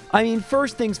idea. I mean,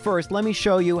 first things first, let me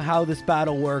show you how this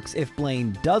battle works if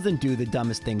Blaine doesn't do the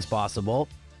dumbest things possible.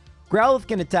 Growlithe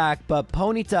can attack, but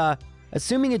Ponyta,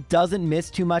 assuming it doesn't miss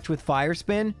too much with Fire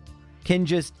Spin, can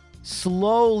just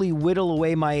slowly whittle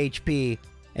away my HP.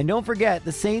 And don't forget,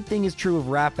 the same thing is true of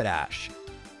Rapidash.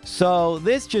 So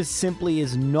this just simply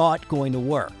is not going to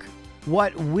work.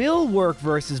 What will work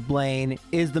versus Blaine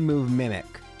is the move Mimic.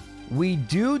 We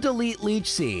do delete Leech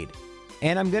Seed,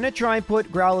 and I'm going to try and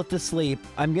put Growlithe to sleep.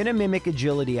 I'm going to Mimic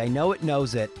Agility. I know it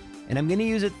knows it, and I'm going to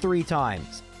use it 3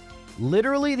 times.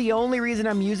 Literally, the only reason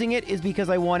I'm using it is because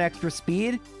I want extra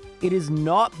speed. It is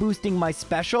not boosting my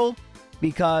special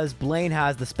because Blaine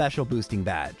has the special boosting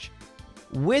badge.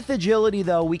 With agility,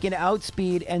 though, we can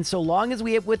outspeed, and so long as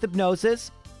we hit with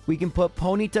Hypnosis, we can put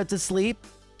Ponyta to sleep,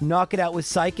 knock it out with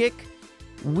Psychic.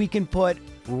 We can put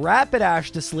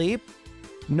Rapidash to sleep,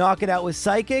 knock it out with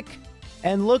Psychic.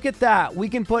 And look at that, we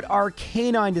can put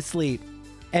Arcanine to sleep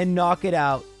and knock it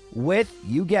out with,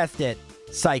 you guessed it,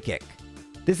 Psychic.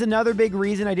 This is another big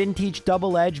reason I didn't teach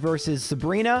Double Edge versus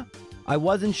Sabrina. I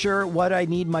wasn't sure what I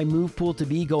need my move pool to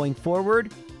be going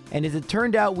forward, and as it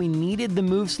turned out, we needed the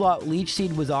move slot Leech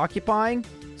Seed was occupying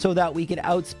so that we could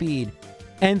outspeed.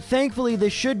 And thankfully,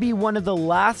 this should be one of the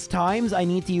last times I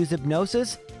need to use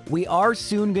Hypnosis. We are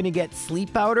soon going to get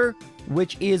Sleep Powder,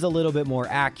 which is a little bit more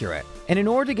accurate. And in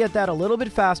order to get that a little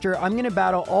bit faster, I'm going to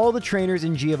battle all the trainers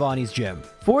in Giovanni's gym.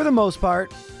 For the most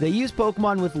part, they use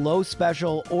Pokemon with low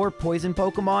special or poison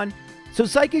Pokemon, so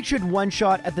Psychic should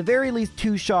one-shot, at the very least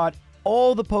 2-shot,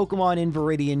 all the Pokemon in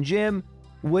Viridian Gym,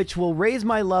 which will raise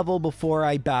my level before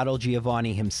I battle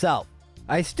Giovanni himself.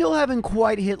 I still haven't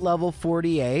quite hit level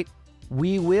 48.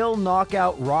 We will knock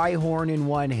out Rhyhorn in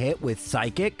one hit with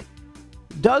Psychic.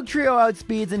 Dugtrio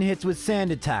outspeeds and hits with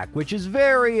Sand Attack, which is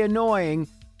very annoying.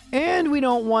 And we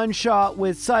don't one-shot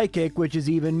with Psychic, which is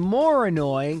even more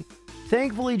annoying.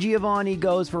 Thankfully, Giovanni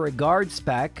goes for a Guard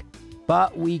Spec,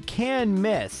 but we can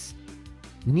miss.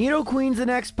 Nidoqueen's the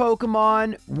next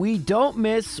Pokemon. We don't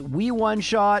miss, we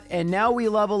one-shot, and now we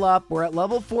level up. We're at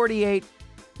level 48,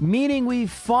 meaning we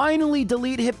finally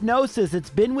delete Hypnosis. It's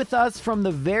been with us from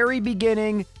the very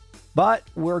beginning, but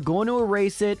we're going to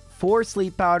erase it for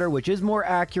Sleep Powder, which is more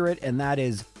accurate, and that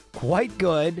is quite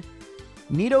good.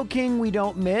 Nidoking we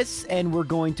don't miss, and we're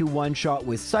going to one-shot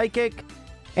with Psychic.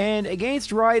 And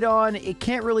against Rhydon, it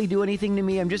can't really do anything to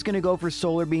me. I'm just going to go for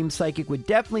Solar Beam. Psychic would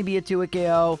definitely be a 2-hit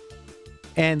KO.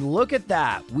 And look at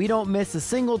that. We don't miss a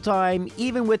single time,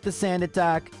 even with the Sand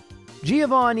Attack.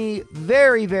 Giovanni,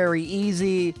 very, very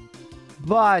easy.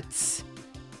 But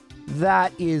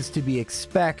that is to be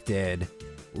expected.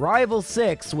 Rival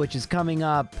 6, which is coming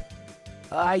up,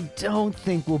 I don't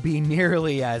think will be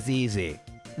nearly as easy.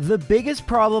 The biggest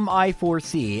problem I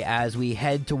foresee as we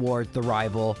head toward the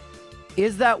rival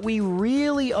is that we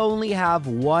really only have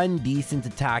one decent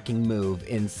attacking move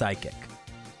in Psychic.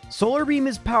 Solar Beam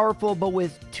is powerful, but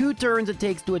with 2 turns it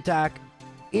takes to attack,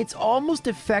 it's almost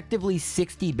effectively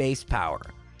 60 base power.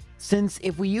 Since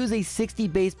if we use a 60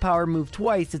 base power move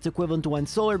twice, it's equivalent to 1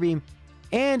 Solar Beam,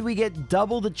 and we get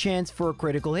double the chance for a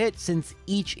critical hit since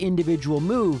each individual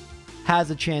move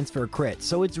has a chance for a crit.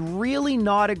 So it's really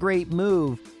not a great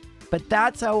move, but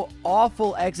that's how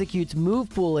awful Exegcute's move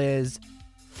pool is.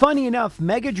 Funny enough,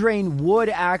 Mega Drain would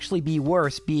actually be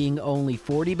worse, being only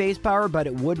 40 base power, but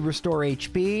it would restore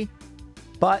HP.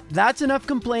 But that's enough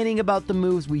complaining about the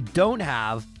moves we don't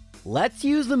have. Let's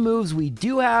use the moves we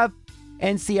do have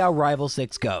and see how Rival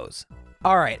 6 goes.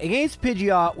 Alright, against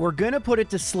Pidgeot, we're going to put it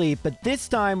to sleep, but this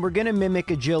time we're going to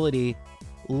mimic Agility.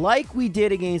 Like we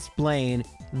did against Blaine,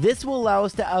 this will allow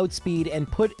us to outspeed and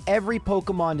put every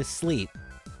Pokemon to sleep.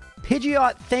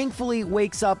 Pidgeot thankfully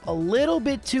wakes up a little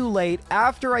bit too late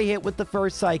after I hit with the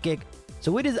first Psychic,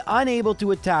 so it is unable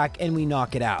to attack and we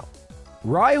knock it out.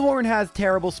 Rhyhorn has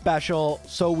terrible special,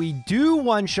 so we do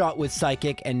one-shot with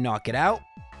Psychic and knock it out.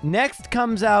 Next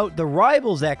comes out the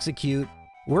Rival's Exeggcute.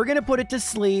 We're going to put it to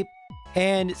sleep,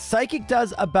 and Psychic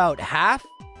does about half.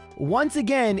 Once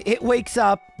again, it wakes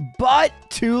up, but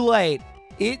too late.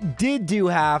 It did do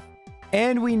half,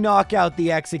 and we knock out the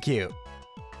Exeggcute.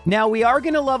 Now, we are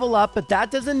going to level up, but that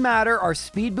doesn't matter. Our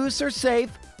speed boosts are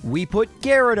safe. We put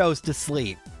Gyarados to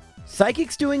sleep.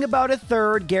 Psychic's doing about a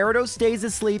third. Gyarados stays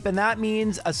asleep, and that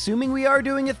means, assuming we are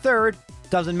doing a third,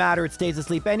 doesn't matter, it stays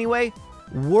asleep anyway,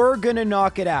 we're going to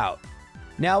knock it out.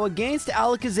 Now, against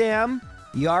Alakazam,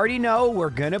 you already know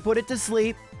we're going to put it to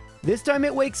sleep. This time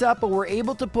it wakes up, but we're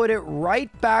able to put it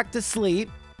right back to sleep.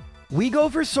 We go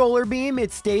for Solar Beam.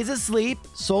 It stays asleep.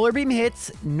 Solar Beam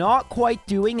hits, not quite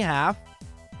doing half.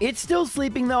 It's still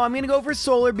sleeping, though. I'm going to go for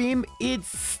Solar Beam. It's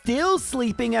still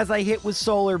sleeping as I hit with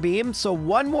Solar Beam, so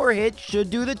one more hit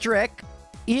should do the trick.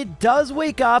 It does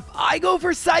wake up. I go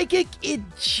for Psychic. It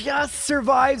just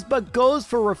survives, but goes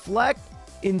for Reflect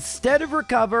instead of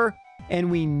Recover, and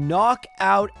we knock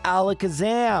out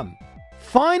Alakazam.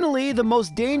 Finally, the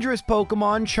most dangerous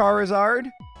Pokemon,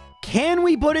 Charizard. Can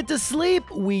we put it to sleep?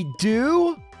 We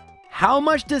do. How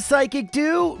much does Psychic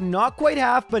do? Not quite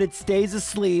half, but it stays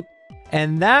asleep.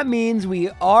 And that means we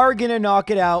are going to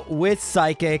knock it out with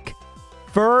Psychic.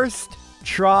 First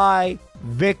try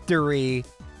victory.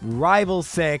 Rival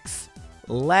 6.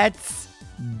 Let's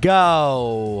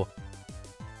go.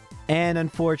 And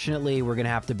unfortunately, we're going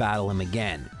to have to battle him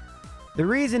again. The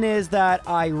reason is that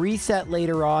I reset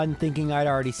later on thinking I'd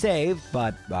already saved,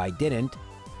 but I didn't.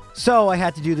 So I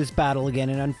had to do this battle again,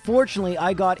 and unfortunately,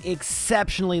 I got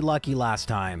exceptionally lucky last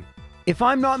time. If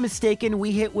I'm not mistaken,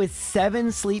 we hit with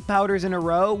 7 sleep powders in a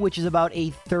row, which is about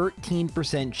a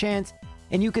 13% chance.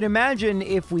 And you can imagine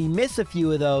if we miss a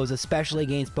few of those, especially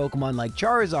against Pokemon like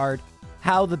Charizard,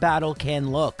 how the battle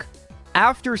can look.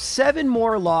 After 7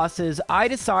 more losses, I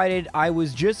decided I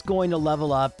was just going to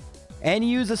level up and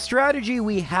use a strategy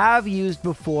we have used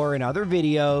before in other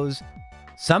videos.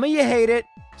 Some of you hate it,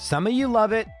 some of you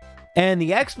love it, and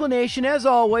the explanation, as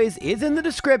always, is in the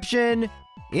description.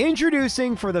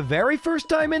 Introducing, for the very first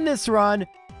time in this run,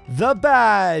 the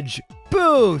Badge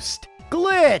Boost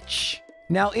Glitch.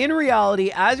 Now, in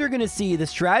reality, as you're going to see, the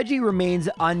strategy remains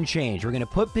unchanged. We're going to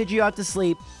put Pidgeot to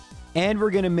sleep, and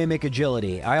we're going to mimic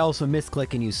Agility. I also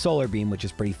misclick and use Solar Beam, which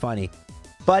is pretty funny.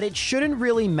 But it shouldn't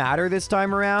really matter this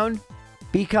time around,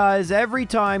 because every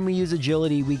time we use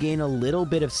Agility, we gain a little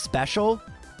bit of Special,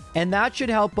 and that should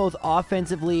help both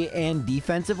offensively and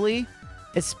defensively.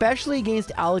 Especially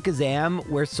against Alakazam,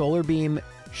 where Solar Beam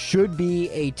should be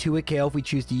a 2-hit KO if we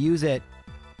choose to use it,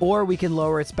 or we can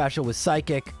lower its special with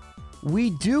Psychic.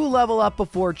 We do level up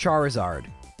before Charizard.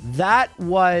 That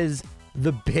was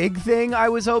the big thing I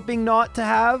was hoping not to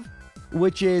have,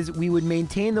 which is we would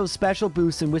maintain those special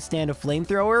boosts and withstand a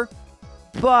Flamethrower,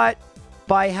 but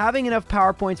by having enough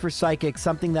power points for Psychic,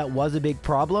 something that was a big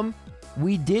problem,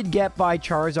 we did get by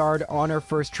Charizard on our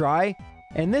first try.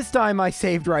 And this time I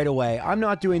saved right away. I'm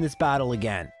not doing this battle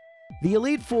again. The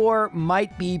Elite Four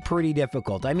might be pretty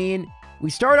difficult. I mean, we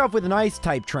start off with an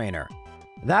Ice-type trainer.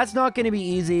 That's not going to be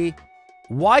easy.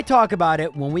 Why talk about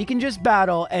it when we can just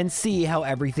battle and see how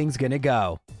everything's going to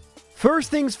go?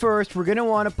 First things first, we're going to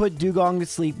want to put Dugong to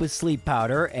sleep with Sleep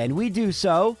Powder, and we do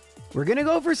so. We're going to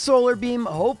go for Solar Beam.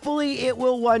 Hopefully it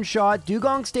will one-shot.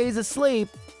 Dugong stays asleep,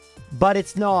 but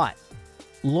it's not.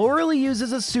 Lorelei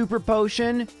uses a Super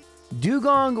Potion.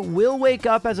 Dugong will wake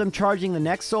up as I'm charging the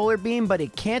next Solar Beam, but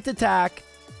it can't attack,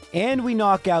 and we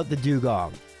knock out the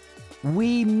Dugong.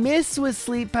 We miss with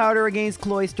Sleep Powder against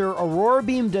Cloyster. Aurora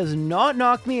Beam does not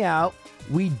knock me out.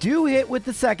 We do hit with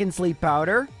the second Sleep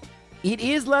Powder. It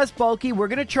is less bulky. We're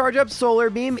going to charge up Solar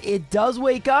Beam. It does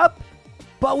wake up,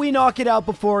 but we knock it out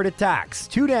before it attacks.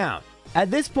 2 down.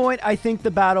 At this point, I think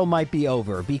the battle might be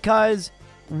over because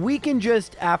we can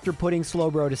just, after putting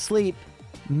Slowbro to sleep,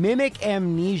 mimic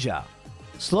Amnesia.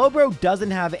 Slowbro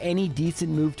doesn't have any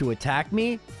decent move to attack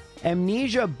me.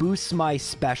 Amnesia boosts my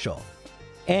special.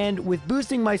 And with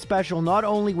boosting my special, not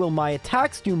only will my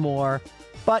attacks do more,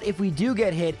 but if we do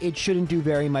get hit, it shouldn't do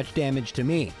very much damage to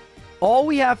me. All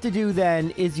we have to do then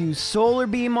is use Solar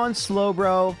Beam on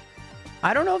Slowbro.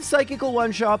 I don't know if Psychic will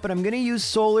one-shot, but I'm going to use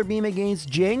Solar Beam against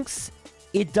Jinx.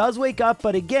 It does wake up,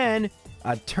 but again,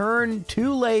 a turn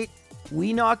too late.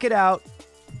 We knock it out,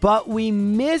 but we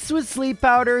miss with Sleep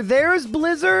Powder. There's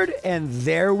Blizzard, and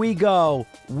there we go.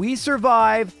 We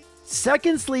survive.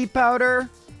 Second Sleep Powder.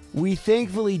 We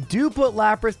thankfully do put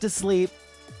Lapras to sleep.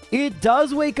 It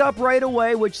does wake up right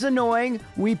away, which is annoying.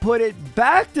 We put it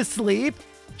back to sleep,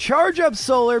 charge up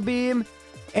Solar Beam,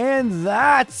 and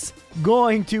that's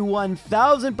going to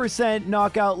 1000%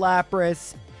 knock out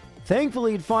Lapras.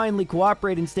 Thankfully, it finally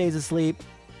cooperates and stays asleep.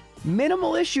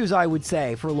 Minimal issues, I would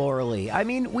say, for Loralee. I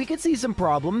mean, we could see some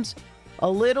problems. A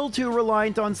little too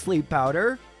reliant on Sleep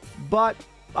Powder, but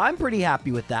I'm pretty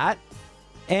happy with that.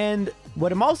 And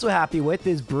what I'm also happy with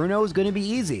is Bruno is going to be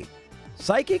easy.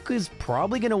 Psychic is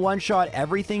probably going to one-shot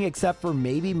everything except for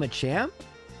maybe Machamp.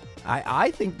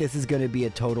 I think this is going to be a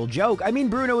total joke. I mean,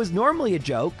 Bruno is normally a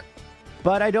joke,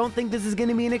 but I don't think this is going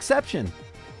to be an exception.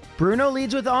 Bruno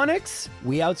leads with Onix.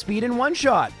 We outspeed in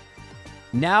one-shot.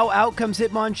 Now out comes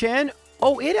Hitmonchan.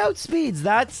 Oh, it outspeeds.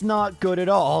 That's not good at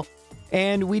all.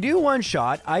 And we do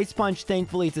one-shot. Ice Punch,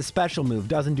 thankfully, it's a special move.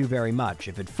 Doesn't do very much.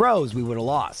 If it froze, we would have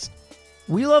lost.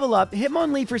 We level up.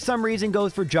 Hitmonlee, for some reason,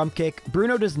 goes for Jump Kick.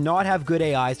 Bruno does not have good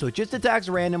AI, so it just attacks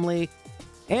randomly.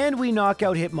 And we knock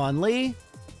out Hitmonlee.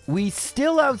 We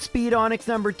still outspeed Onix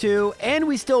number 2, and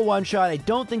we still one-shot. I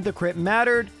don't think the crit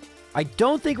mattered. I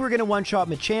don't think we're going to one-shot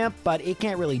Machamp, but it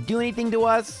can't really do anything to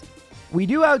us. We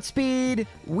do outspeed.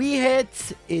 We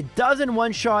hit. It doesn't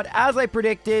one-shot, as I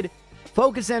predicted.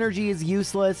 Focus Energy is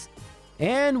useless.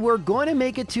 And we're going to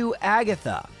make it to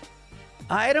Agatha.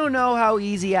 I don't know how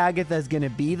easy Agatha is going to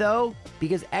be, though,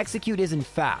 because Exeggcute isn't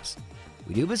fast.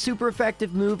 We do have a super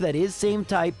effective move that is same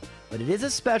type, but it is a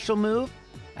special move.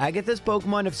 Agatha's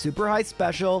Pokemon have super high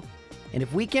special, and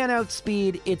if we can't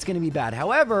outspeed, it's going to be bad.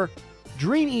 However,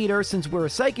 Dream Eater, since we're a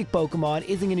Psychic Pokemon,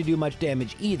 isn't going to do much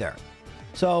damage either.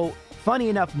 So, funny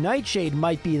enough, Nightshade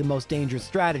might be the most dangerous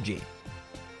strategy.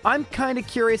 I'm kind of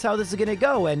curious how this is going to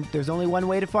go, and there's only one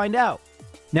way to find out.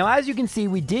 Now, as you can see,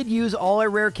 we did use all our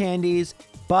rare candies,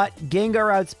 but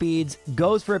Gengar outspeeds,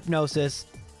 goes for Hypnosis.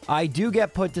 I do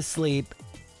get put to sleep.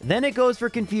 Then it goes for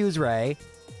Confuse Ray,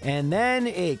 and then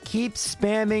it keeps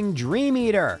spamming Dream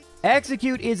Eater.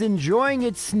 Exeggcute is enjoying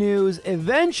its snooze.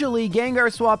 Eventually,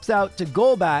 Gengar swaps out to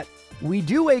Golbat. We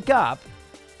do wake up,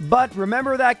 but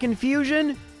remember that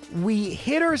confusion? We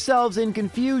hit ourselves in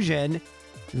confusion.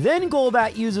 Then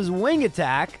Golbat uses Wing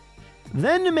Attack.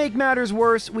 Then, to make matters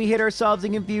worse, we hit ourselves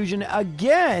in confusion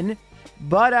again,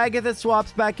 but Agatha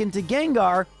swaps back into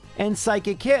Gengar, and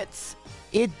Psychic hits.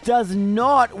 It does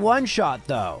not one-shot,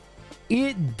 though.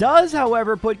 It does,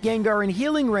 however, put Gengar in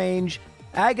healing range.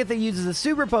 Agatha uses a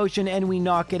Super Potion, and we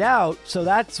knock it out, so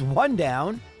that's 1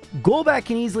 down. Golbat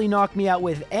can easily knock me out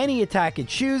with any attack it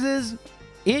chooses.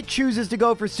 It chooses to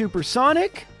go for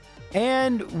Supersonic,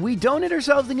 and we don't hit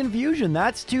ourselves in confusion.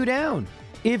 That's 2 down.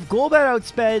 If Golbat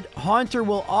outsped, Haunter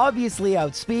will obviously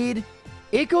outspeed.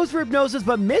 It goes for Hypnosis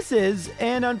but misses,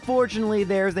 and unfortunately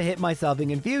there's the hit myself in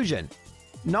confusion.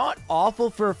 Not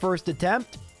awful for a first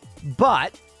attempt,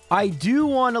 but I do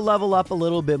want to level up a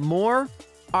little bit more.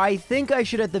 I think I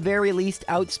should at the very least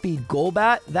outspeed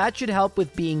Golbat. That should help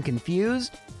with being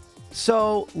confused.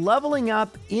 So leveling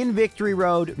up in Victory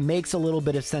Road makes a little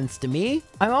bit of sense to me.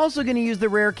 I'm also going to use the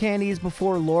rare candies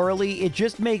before Loralee. It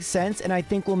just makes sense, and I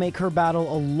think will make her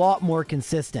battle a lot more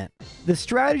consistent. The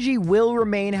strategy will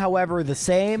remain, however, the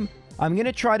same. I'm going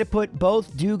to try to put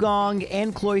both Dugong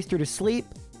and Cloyster to sleep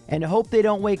and hope they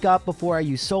don't wake up before I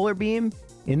use Solar Beam.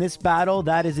 In this battle,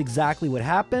 that is exactly what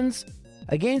happens.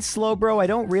 Against Slowbro, I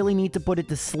don't really need to put it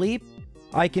to sleep.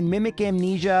 I can mimic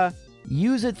Amnesia,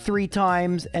 use it 3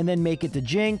 times, and then make it to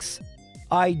Jinx.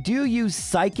 I do use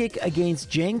Psychic against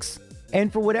Jinx,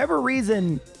 and for whatever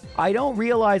reason, I don't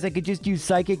realize I could just use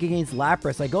Psychic against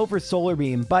Lapras. I go for Solar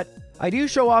Beam, but I do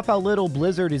show off how little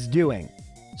Blizzard is doing.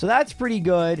 So that's pretty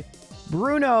good.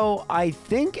 Bruno, I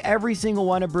think every single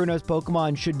one of Bruno's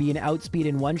Pokemon should be an outspeed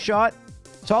in one-shot.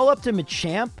 It's all up to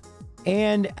Machamp,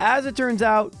 and as it turns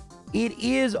out, it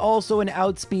is also an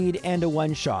outspeed and a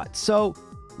one-shot. So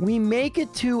we make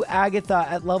it to Agatha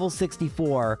at level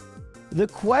 64. The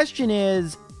question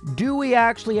is, do we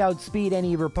actually outspeed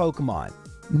any of her Pokemon?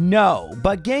 No,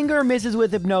 but Gengar misses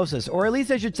with Hypnosis, or at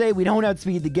least I should say we don't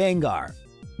outspeed the Gengar.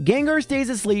 Gengar stays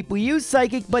asleep, we use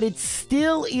Psychic, but it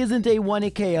still isn't a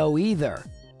 1-hit KO either.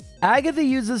 Agatha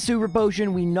uses Super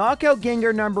Potion, we knock out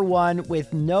Gengar number 1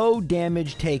 with no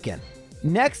damage taken.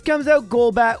 Next comes out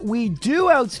Golbat, we do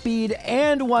outspeed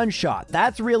and one-shot,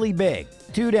 that's really big.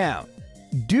 2 down.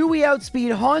 Do we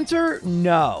outspeed Haunter?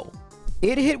 No.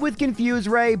 It hit with Confuse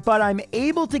Ray, but I'm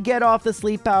able to get off the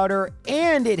Sleep Powder,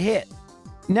 and it hit.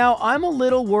 Now, I'm a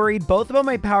little worried both about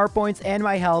my power points and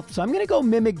my health, so I'm going to go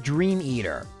Mimic Dream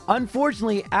Eater.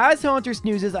 Unfortunately, as Haunter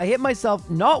snoozes, I hit myself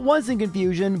not once in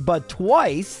confusion, but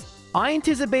twice. I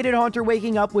anticipated Haunter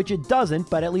waking up, which it doesn't,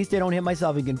 but at least I don't hit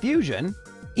myself in confusion.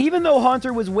 Even though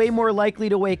Haunter was way more likely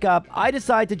to wake up, I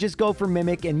decide to just go for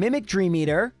Mimic and Mimic Dream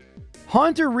Eater.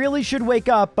 Haunter really should wake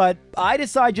up, but I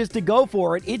decide just to go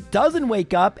for it. It doesn't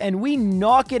wake up, and we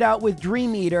knock it out with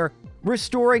Dream Eater,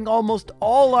 restoring almost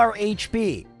all our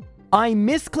HP. I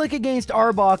misclick against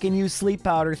Arbok and use Sleep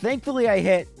Powder. Thankfully I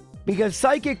hit, because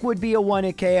Psychic would be a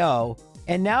 1-hit KO.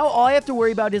 And now all I have to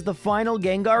worry about is the final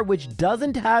Gengar, which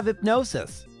doesn't have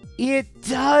Hypnosis. It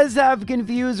does have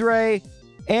Confuse Ray,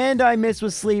 and I miss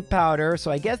with Sleep Powder,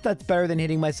 so I guess that's better than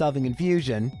hitting myself in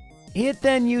confusion. It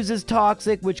then uses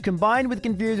Toxic, which combined with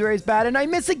Confuse Ray is bad, and I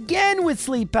miss again with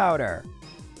Sleep Powder.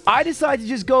 I decide to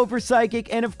just go for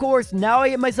Psychic, and of course, now I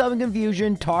hit myself in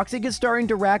confusion. Toxic is starting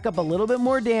to rack up a little bit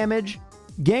more damage.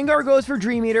 Gengar goes for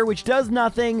Dream Eater, which does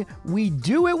nothing. We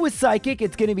do it with Psychic.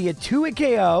 It's going to be a 2-hit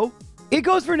KO. It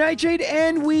goes for Nightshade,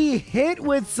 and we hit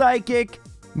with Psychic,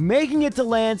 making it to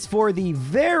Lance for the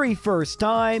very first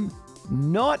time.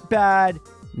 Not bad.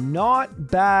 Not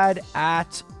bad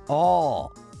at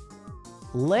all.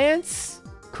 Lance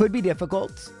could be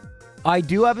difficult. I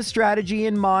do have a strategy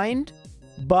in mind,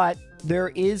 but there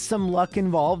is some luck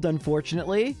involved,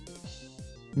 unfortunately.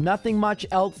 Nothing much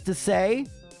else to say.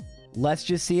 Let's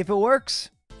just see if it works.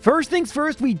 First things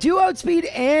first, we do outspeed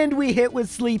and we hit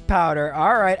with Sleep Powder.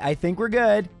 All right, I think we're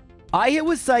good. I hit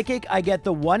with Psychic. I get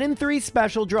the 1 in 3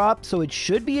 special drop, so it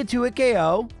should be a 2-hit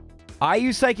KO. I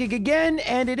use Psychic again,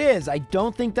 and it is. I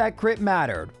don't think that crit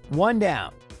mattered. 1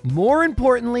 down. More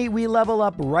importantly, we level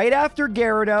up right after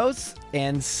Gyarados,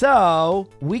 and so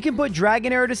we can put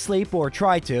Dragonair to sleep, or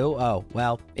try to. Oh,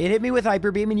 well, it hit me with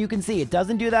Hyper Beam, and you can see it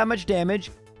doesn't do that much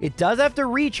damage. It does have to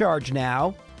recharge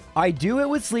now. I do it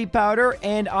with Sleep Powder,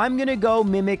 and I'm going to go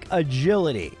Mimic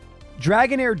Agility.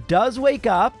 Dragonair does wake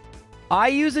up. I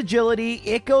use Agility.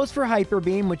 It goes for Hyper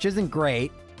Beam, which isn't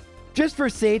great. Just for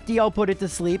safety, I'll put it to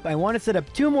sleep. I want to set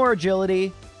up 2 more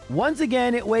Agility. Once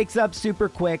again, it wakes up super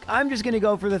quick. I'm just going to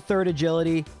go for the 3rd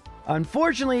Agility.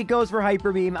 Unfortunately, it goes for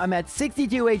Hyper Beam. I'm at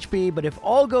 62 HP, but if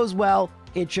all goes well,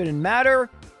 it shouldn't matter.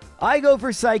 I go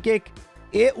for Psychic.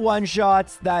 It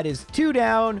one-shots. That is 2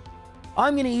 down.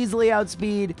 I'm going to easily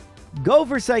outspeed. Go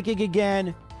for Psychic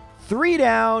again. 3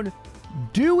 down.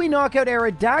 Do we knock out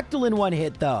Aerodactyl in 1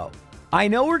 hit, though? I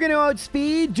know we're going to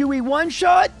outspeed. Do we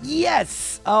one-shot?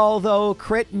 Yes! Although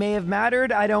crit may have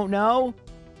mattered. I don't know.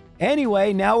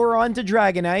 Anyway, now we're on to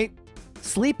Dragonite.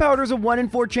 Sleep Powder's a 1 in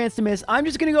 4 chance to miss. I'm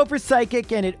just going to go for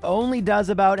Psychic, and it only does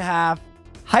about half.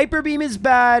 Hyper Beam is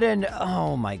bad, and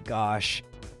oh my gosh.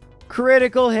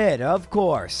 Critical hit, of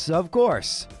course, of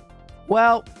course.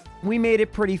 Well, we made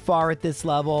it pretty far at this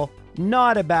level.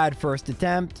 Not a bad first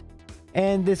attempt.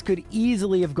 And this could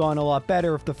easily have gone a lot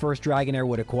better if the first Dragonair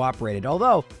would have cooperated.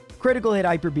 Although, critical hit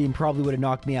Hyper Beam probably would have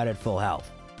knocked me out at full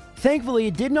health. Thankfully,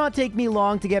 it did not take me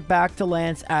long to get back to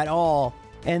Lance at all.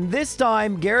 And this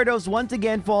time, Gyarados once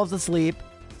again falls asleep.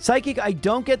 Psychic, I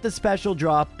don't get the special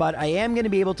drop, but I am going to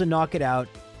be able to knock it out.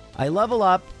 I level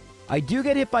up. I do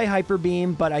get hit by Hyper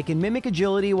Beam, but I can Mimic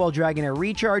Agility while Dragonair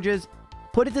recharges,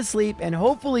 put it to sleep, and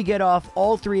hopefully get off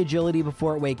all 3 Agility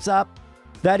before it wakes up.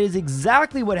 That is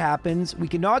exactly what happens. We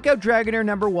can knock out Dragonair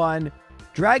number 1,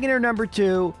 Dragonair number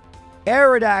 2,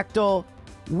 Aerodactyl.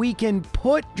 We can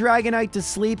put Dragonite to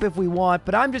sleep if we want,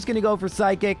 but I'm just going to go for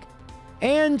Psychic.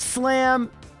 And Slam.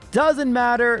 Doesn't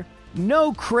matter.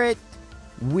 No crit.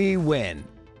 We win.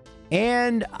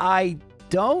 And I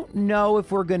don't know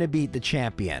if we're going to beat the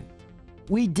champion.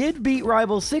 We did beat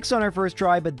Rival 6 on our first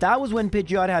try, but that was when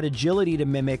Pidgeot had Agility to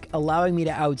Mimic, allowing me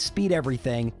to outspeed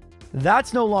everything.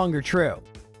 That's no longer true.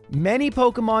 Many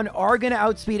Pokemon are going to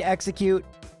outspeed Exeggcute.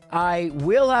 I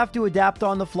will have to adapt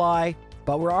on the fly,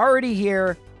 but we're already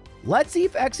here. Let's see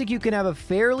if Exeggcute can have a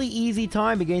fairly easy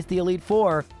time against the Elite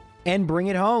Four and bring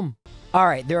it home.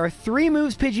 Alright, there are 3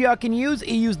 moves Pidgeot can use.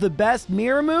 He used the best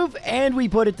Mirror move, and we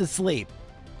put it to sleep.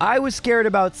 I was scared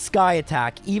about Sky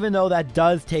Attack, even though that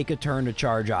does take a turn to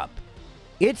charge up.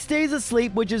 It stays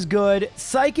asleep, which is good.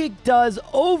 Psychic does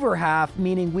over half,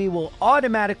 meaning we will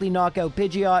automatically knock out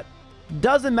Pidgeot.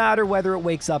 Doesn't matter whether it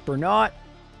wakes up or not.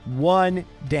 1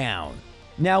 down.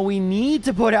 Now we need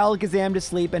to put Alakazam to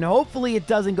sleep, and hopefully it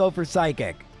doesn't go for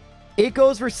Psychic. It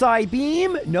goes for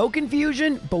Psybeam, no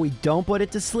confusion, but we don't put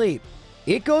it to sleep.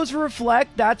 It goes for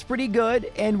Reflect, that's pretty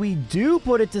good, and we do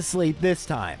put it to sleep this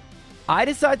time. I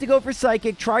decide to go for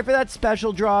Psychic, try for that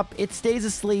special drop, it stays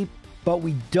asleep, but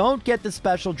we don't get the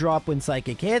special drop when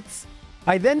Psychic hits.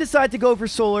 I then decide to go for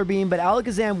Solar Beam, but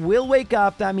Alakazam will wake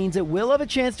up, that means it will have a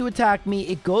chance to attack me.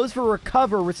 It goes for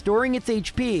Recover, restoring its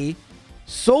HP.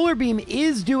 Solar Beam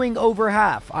is doing over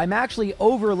half. I'm actually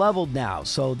over leveled now,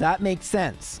 so that makes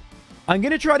sense. I'm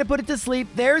going to try to put it to sleep.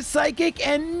 There's Psychic,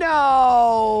 and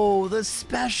no! The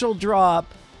special drop.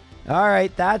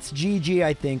 Alright, that's GG,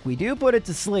 I think. We do put it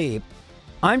to sleep.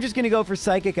 I'm just going to go for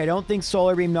Psychic. I don't think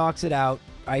Solar Beam knocks it out.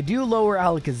 I do lower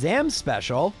Alakazam's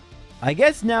special. I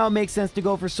guess now it makes sense to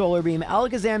go for Solar Beam.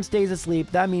 Alakazam stays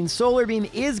asleep. That means Solar Beam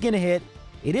is going to hit.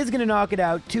 It is going to knock it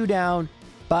out. 2 down,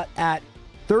 but at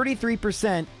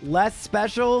 33% less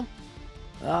special.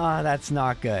 That's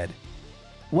not good.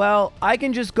 Well, I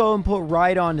can just go and put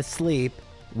Rhydon to sleep,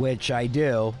 which I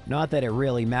do. Not that it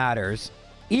really matters.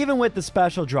 Even with the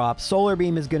special drop, Solar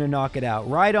Beam is going to knock it out.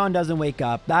 Rhydon doesn't wake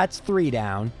up. That's 3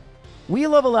 down. We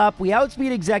level up. We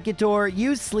outspeed Exeggutor,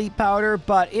 use Sleep Powder,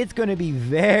 but it's going to be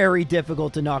very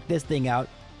difficult to knock this thing out.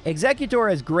 Exeggutor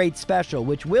has great special,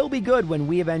 which will be good when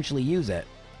we eventually use it.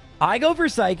 I go for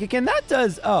Psychic, and that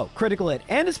does, critical hit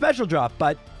and a special drop,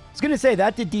 but I was going to say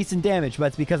that did decent damage, but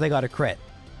it's because I got a crit.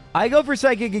 I go for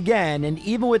Psychic again, and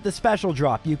even with the special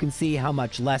drop, you can see how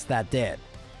much less that did.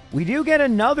 We do get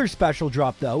another special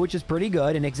drop, though, which is pretty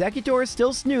good, and Exeggutor is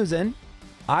still snoozing.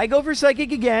 I go for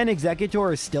Psychic again.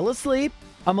 Exeggutor is still asleep.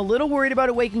 I'm a little worried about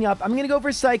it waking up. I'm going to go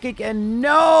for Psychic, and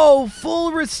no!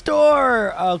 Full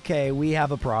restore! Okay, we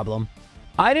have a problem.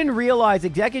 I didn't realize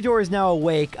Exeggutor is now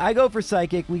awake. I go for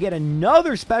Psychic. We get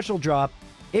another special drop.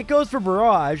 It goes for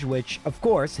Barrage, which, of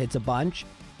course, hits a bunch,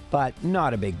 but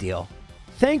not a big deal.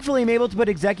 Thankfully, I'm able to put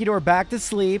Exeggutor back to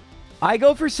sleep. I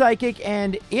go for Psychic,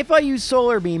 and if I use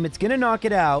Solar Beam, it's going to knock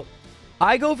it out.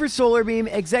 I go for Solar Beam.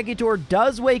 Exeggutor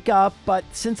does wake up, but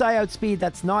since I outspeed,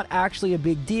 that's not actually a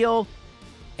big deal.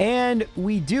 And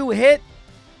we do hit,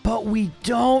 but we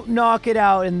don't knock it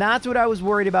out, and that's what I was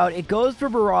worried about. It goes for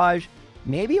Barrage.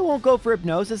 Maybe it won't go for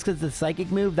Hypnosis because it's a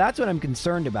Psychic move. That's what I'm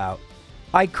concerned about.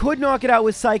 I could knock it out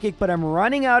with Psychic, but I'm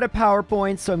running out of power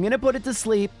points, so I'm going to put it to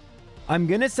sleep. I'm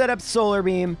going to set up Solar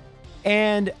Beam,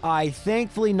 and I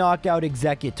thankfully knock out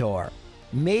Exeggutor.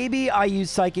 Maybe I use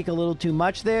Psychic a little too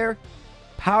much there.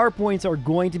 Power points are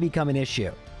going to become an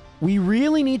issue. We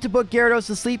really need to put Gyarados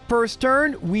to sleep first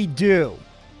turn. We do.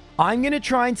 I'm going to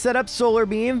try and set up Solar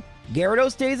Beam.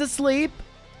 Gyarados stays asleep.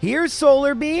 Here's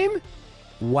Solar Beam.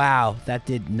 Wow, that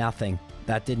did nothing.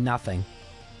 That did nothing.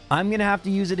 I'm going to have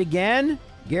to use it again.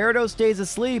 Gyarados stays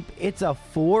asleep. It's a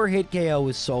 4-hit KO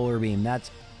with Solar Beam. That's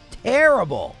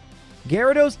terrible.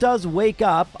 Gyarados does wake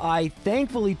up. I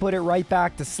thankfully put it right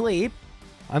back to sleep.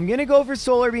 I'm going to go for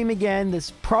Solar Beam again.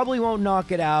 This probably won't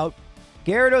knock it out.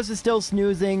 Gyarados is still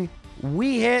snoozing.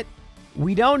 We hit.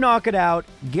 We don't knock it out.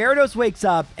 Gyarados wakes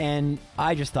up, and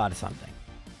I just thought of something.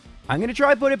 I'm going to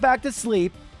try to put it back to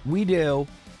sleep. We do.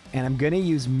 And I'm going to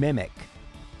use Mimic.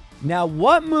 Now,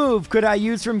 what move could I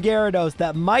use from Gyarados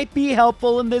that might be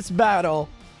helpful in this battle?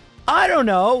 I don't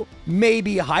know.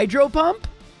 Maybe Hydro Pump?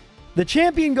 The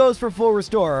champion goes for full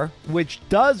restore, which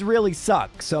does really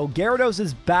suck, so Gyarados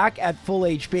is back at full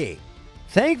HP.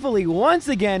 Thankfully, once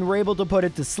again, we're able to put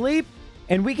it to sleep,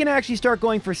 and we can actually start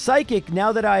going for Psychic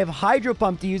now that I have Hydro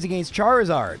Pump to use against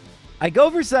Charizard. I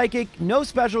go for Psychic, no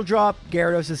special drop,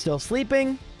 Gyarados is still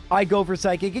sleeping. I go for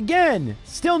Psychic again,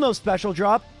 still no special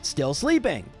drop, still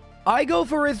sleeping. I go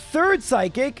for a third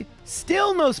Psychic,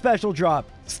 still no special drop,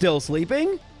 still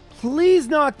sleeping. Please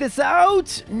knock this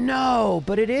out. No,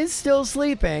 but it is still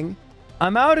sleeping.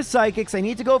 I'm out of Psychics. I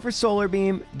need to go for Solar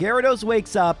Beam. Gyarados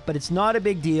wakes up, but it's not a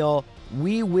big deal.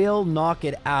 We will knock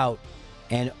it out.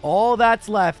 And all that's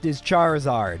left is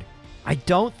Charizard. I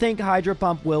don't think Hydro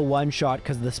Pump will one-shot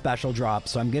because of the special drop,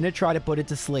 so I'm going to try to put it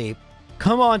to sleep.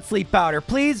 Come on, Sleep Powder,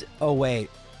 please. Oh,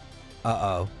 wait.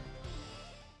 Uh-oh.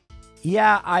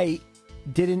 Yeah, I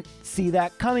didn't see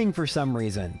that coming for some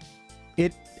reason.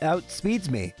 It outspeeds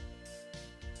me.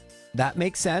 That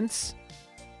makes sense.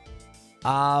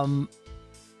 Uh-oh.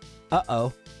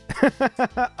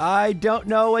 I don't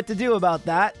know what to do about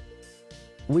that.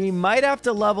 We might have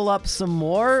to level up some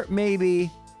more, maybe.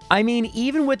 I mean,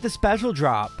 even with the special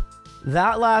drop,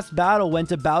 that last battle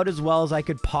went about as well as I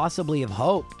could possibly have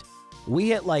hoped. We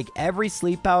hit like every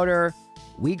Sleep Powder.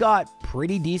 we got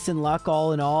pretty decent luck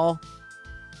all in all.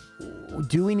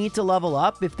 Do we need to level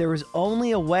up? If there was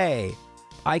only a way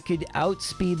I could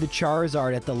outspeed the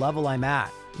Charizard at the level I'm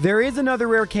at. There is another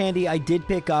rare candy I did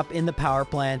pick up in the power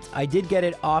plant. I did get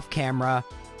it off camera,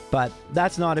 but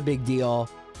that's not a big deal.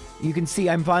 You can see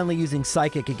I'm finally using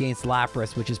Psychic against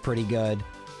Lapras, which is pretty good.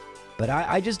 But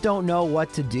I just don't know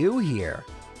what to do here.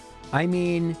 I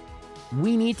mean,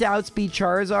 we need to outspeed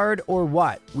Charizard or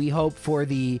what? We hope for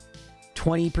the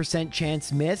 20%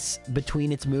 chance miss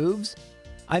between its moves.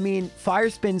 I mean, Fire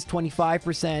Spin's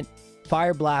 25%,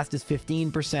 Fire Blast is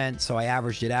 15%, so I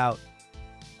averaged it out.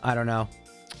 I don't know.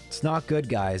 It's not good,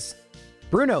 guys.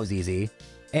 Bruno's easy.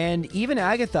 And even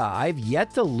Agatha, I've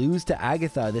yet to lose to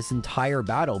Agatha this entire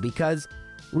battle because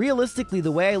realistically,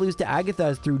 the way I lose to Agatha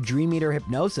is through Dream Eater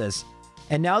Hypnosis.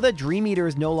 And now that Dream Eater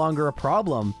is no longer a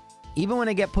problem, even when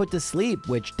I get put to sleep,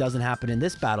 which doesn't happen in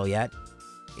this battle yet,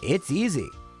 it's easy.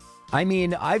 I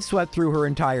mean, I've swept through her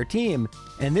entire team,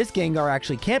 and this Gengar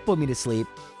actually can't put me to sleep.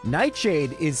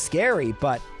 Nightshade is scary,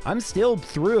 but I'm still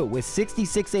through with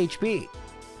 66 HP.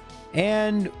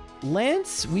 And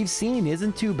Lance, we've seen,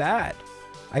 isn't too bad.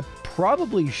 I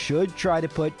probably should try to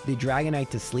put the Dragonite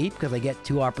to sleep because I get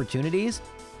 2 opportunities.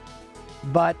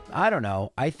 But I don't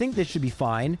know. I think this should be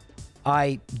fine.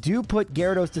 I do put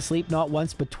Gyarados to sleep not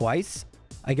once but twice.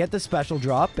 I get the special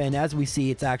drop, and as we see,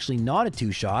 it's actually not a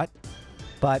 2-shot.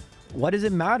 But what does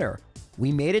it matter?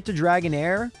 We made it to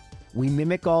Dragonair. We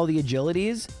mimic all the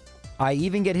agilities. I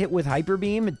even get hit with Hyper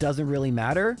Beam. It doesn't really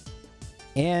matter.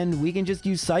 And we can just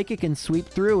use Psychic and sweep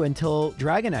through until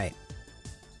Dragonite.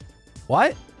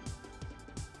 What?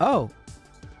 Oh.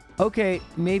 Okay,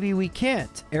 maybe we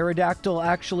can't. Aerodactyl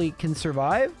actually can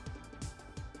survive?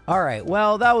 Alright,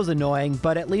 well, that was annoying,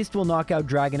 but at least we'll knock out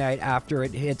Dragonite after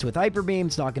it hits with Hyper Beam.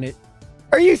 It's not gonna...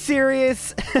 Are you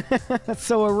serious?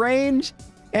 So a range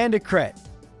and a crit.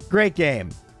 Great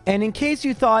game. And in case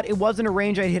you thought it wasn't a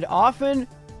range I'd hit often,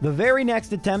 the very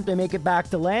next attempt I make it back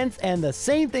to Lance, and the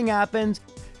same thing happens.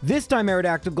 This time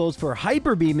Aerodactyl goes for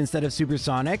Hyper Beam instead of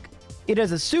Supersonic. It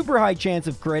has a super high chance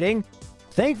of critting.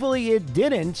 Thankfully it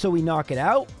didn't, so we knock it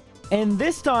out. And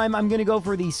this time I'm going to go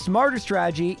for the smarter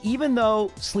strategy. Even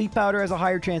though Sleep Powder has a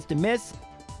higher chance to miss,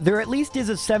 there at least is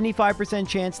a 75%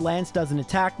 chance Lance doesn't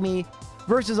attack me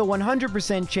versus a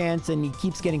 100% chance and he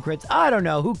keeps getting crits. I don't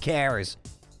know, who cares?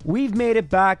 We've made it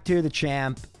back to the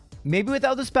champ. Maybe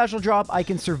without the special drop I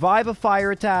can survive a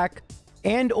fire attack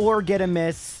and or get a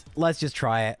miss. Let's just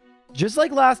try it. Just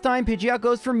like last time, Pidgeot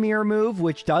goes for Mirror Move,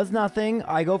 which does nothing.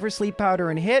 I go for Sleep Powder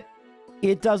and hit.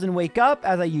 It doesn't wake up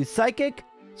as I use Psychic,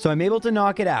 so I'm able to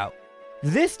knock it out.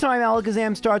 This time,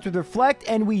 Alakazam starts with Reflect,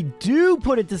 and we do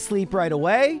put it to sleep right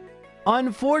away.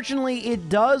 Unfortunately, it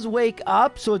does wake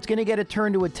up, so it's going to get a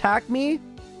turn to attack me.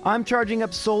 I'm charging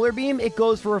up Solar Beam. It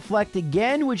goes for Reflect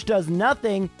again, which does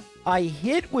nothing. I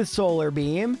hit with Solar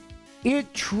Beam.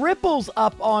 It triples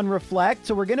up on Reflect,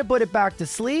 so we're going to put it back to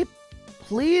sleep.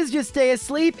 Please just stay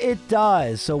asleep. It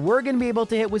does. So we're going to be able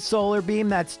to hit with Solar Beam.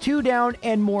 That's 2 down,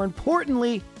 and more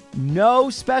importantly, no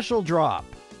special drop.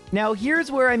 Now here's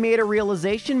where I made a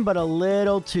realization, but a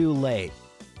little too late.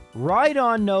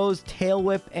 Rhydon knows Tail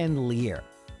Whip and Leer.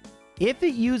 If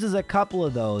it uses a couple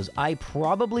of those, I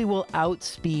probably will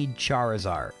outspeed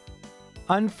Charizard.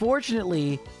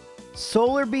 Unfortunately,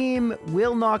 Solar Beam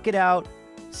will knock it out.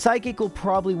 Psychic will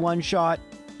probably one-shot,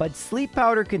 but Sleep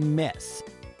Powder can miss.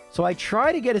 So I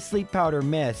try to get a Sleep Powder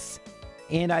miss,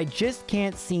 and I just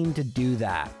can't seem to do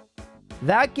that.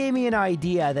 That gave me an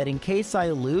idea that in case I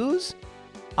lose,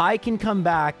 I can come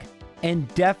back and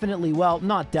definitely, well,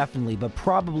 not definitely, but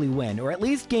probably win, or at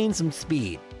least gain some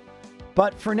speed.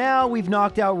 But for now, we've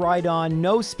knocked out Rhydon,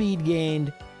 no speed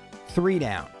gained, 3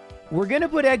 down. We're going to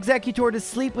put Exeggutor to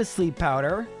sleep with Sleep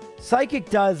Powder. Psychic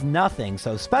does nothing,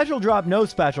 so special drop, no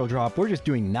special drop, we're just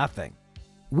doing nothing.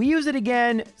 We use it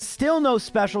again, still no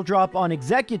special drop on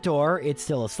Exeggutor, it's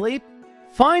still asleep.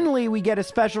 Finally, we get a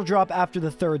special drop after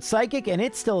the 3rd Psychic, and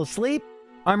it's still asleep.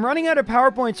 I'm running out of power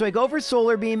points, so I go for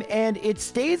Solar Beam, and it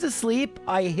stays asleep.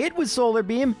 I hit with Solar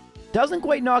Beam, doesn't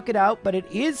quite knock it out, but it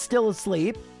is still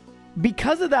asleep.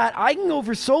 Because of that, I can go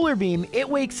for Solar Beam. It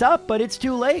wakes up, but it's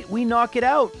too late. We knock it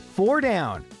out, 4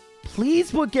 down.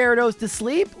 Please put Gyarados to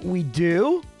sleep. We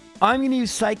do. I'm going to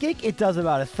use Psychic. It does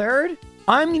about a 1/3.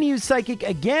 I'm going to use Psychic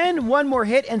again, 1 more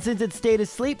hit, and since it stayed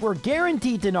asleep, we're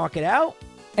guaranteed to knock it out.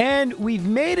 And we've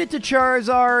made it to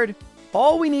Charizard.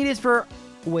 All we need is for...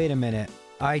 Wait a minute.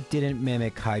 I didn't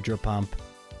mimic Hydro Pump.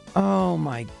 Oh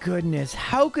my goodness.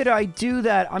 How could I do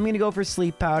that? I'm going to go for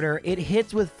Sleep Powder. It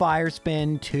hits with Fire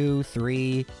Spin, 2,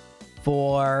 3,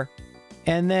 4.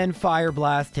 And then Fire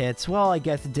Blast hits. Well, I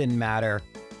guess it didn't matter.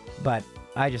 But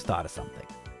I just thought of something.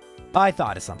 I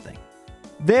thought of something.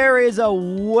 There is a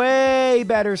way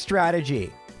better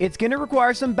strategy. It's going to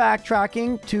require some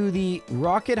backtracking to the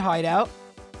rocket hideout.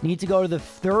 Need to go to the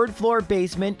 3rd floor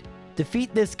basement,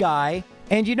 defeat this guy.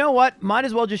 And you know what? Might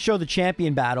as well just show the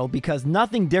champion battle because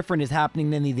nothing different is happening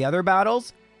than the other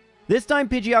battles. This time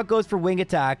Pidgeot goes for wing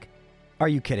attack. Are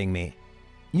you kidding me?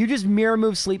 You just mirror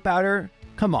move sleep powder?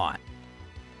 Come on.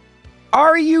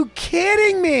 Are you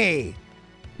kidding me?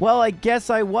 Well, I guess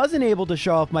I wasn't able to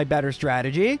show off my better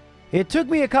strategy. It took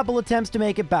me a couple attempts to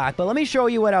make it back, but let me show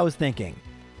you what I was thinking.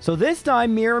 So this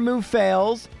time, mirror move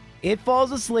fails. It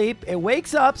falls asleep. It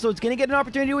wakes up, so it's going to get an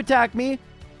opportunity to attack me,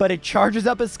 but it charges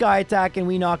up a Sky Attack and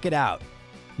we knock it out.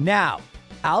 Now,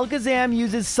 Alakazam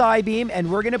uses Psybeam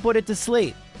and we're going to put it to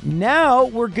sleep. Now,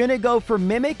 we're going to go for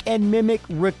Mimic and Mimic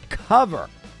Recover,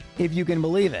 if you can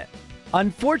believe it.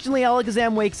 Unfortunately,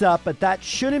 Alakazam wakes up, but that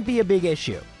shouldn't be a big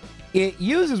issue. It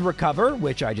uses Recover,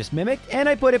 which I just mimicked, and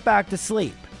I put it back to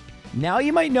sleep. Now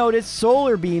you might notice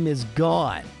Solar Beam is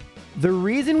gone. The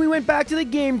reason we went back to the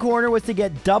game corner was to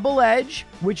get Double Edge,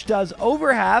 which does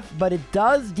over half, but it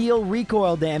does deal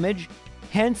recoil damage,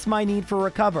 hence my need for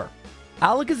Recover.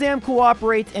 Alakazam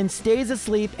cooperates and stays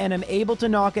asleep, and I'm able to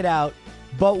knock it out.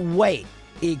 But wait,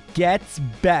 it gets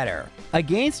better.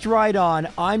 Against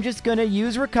Rhydon, I'm just going to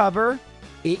use Recover.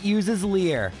 It uses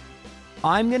Leer.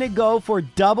 I'm going to go for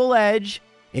Double Edge.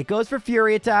 It goes for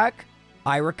Fury Attack.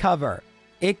 I recover.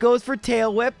 It goes for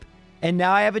Tail Whip. And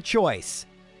now I have a choice.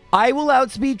 I will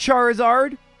outspeed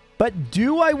Charizard. But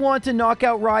do I want to knock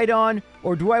out Rhydon?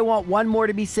 Or do I want one more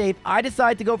to be safe? I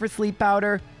decide to go for Sleep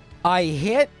Powder. I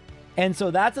hit. And so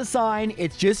that's a sign.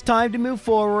 It's just time to move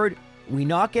forward. We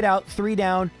knock it out. 3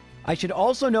 down. I should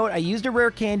also note I used a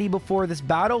rare candy before this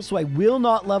battle, so I will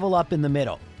not level up in the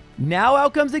middle. Now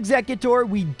out comes Exeggutor.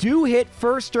 We do hit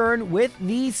first turn with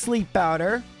the Sleep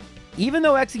Powder. Even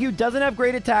though Exeggcute doesn't have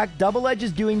great attack, Double Edge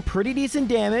is doing pretty decent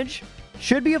damage.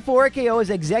 Should be a 4 KO as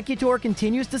Exeggutor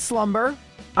continues to slumber.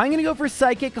 I'm going to go for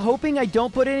Psychic, hoping I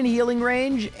don't put it in healing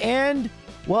range. And,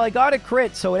 well, I got a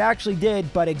crit, so it actually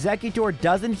did, but Exeggutor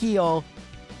doesn't heal.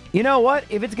 You know what?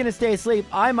 If it's going to stay asleep,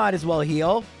 I might as well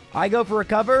heal. I go for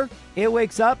Recover. It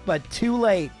wakes up, but too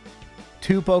late.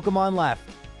 2 Pokemon left.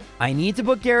 I need to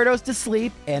put Gyarados to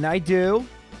sleep, and I do.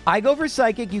 I go for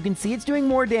Psychic. You can see it's doing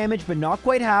more damage, but not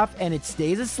quite half, and it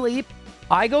stays asleep.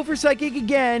 I go for Psychic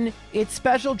again. It's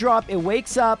Special Drop. It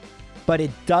wakes up, but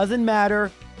it doesn't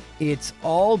matter. It's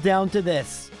all down to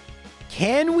this.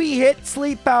 Can we hit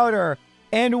Sleep Powder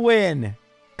and win?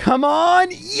 Come on!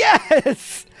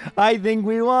 Yes! I think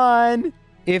we won.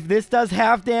 If this does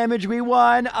half damage, we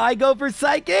won. I go for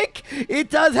Psychic. It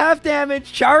does half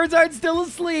damage. Charizard's still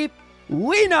asleep.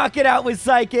 We knock it out with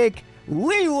Psychic.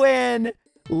 We win.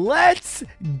 Let's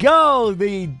go.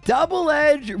 The Double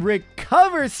Edge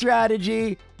Recover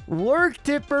strategy worked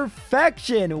to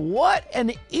perfection. What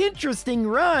an interesting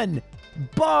run.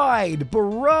 Bide,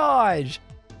 Barrage,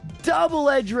 Double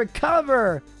Edge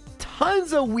Recover.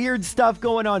 Tons of weird stuff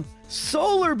going on.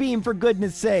 Solar Beam, for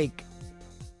goodness sake.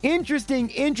 Interesting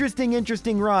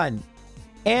run.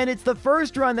 And it's the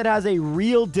first run that has a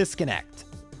real disconnect.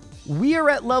 We are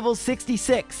at level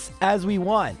 66 as we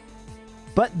won.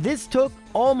 But this took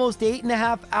almost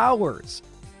 8.5 hours.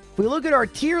 If we look at our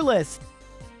tier list,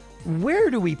 where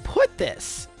do we put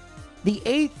this? The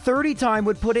 8:30 time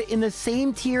would put it in the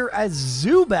same tier as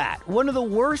Zubat, one of the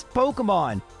worst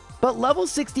Pokemon. But level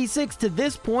 66 to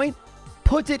this point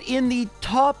puts it in the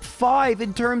top 5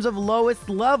 in terms of lowest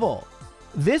level.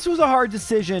 This was a hard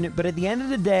decision, but at the end of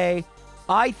the day,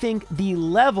 I think the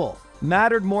level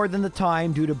mattered more than the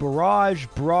time due to Barrage,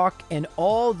 Brock, and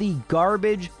all the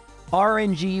garbage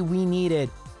RNG we needed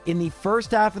in the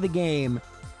first half of the game.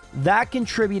 That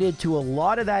contributed to a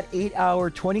lot of that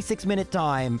 8-hour, 26-minute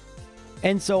time.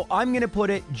 And so I'm going to put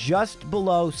it just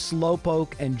below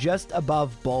Slowpoke and just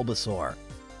above Bulbasaur.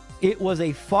 It was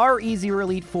a far easier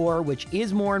Elite Four, which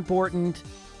is more important.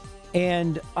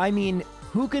 And, I mean,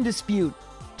 who can dispute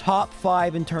top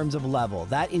 5 in terms of level?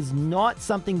 That is not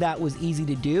something that was easy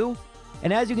to do.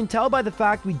 And as you can tell by the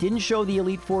fact we didn't show the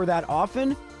Elite Four that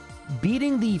often,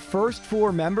 beating the first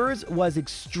 4 members was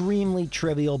extremely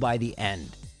trivial by the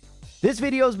end. This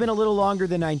video has been a little longer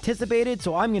than I anticipated,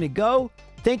 so I'm going to go.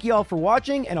 Thank you all for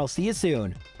watching, and I'll see you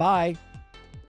soon. Bye.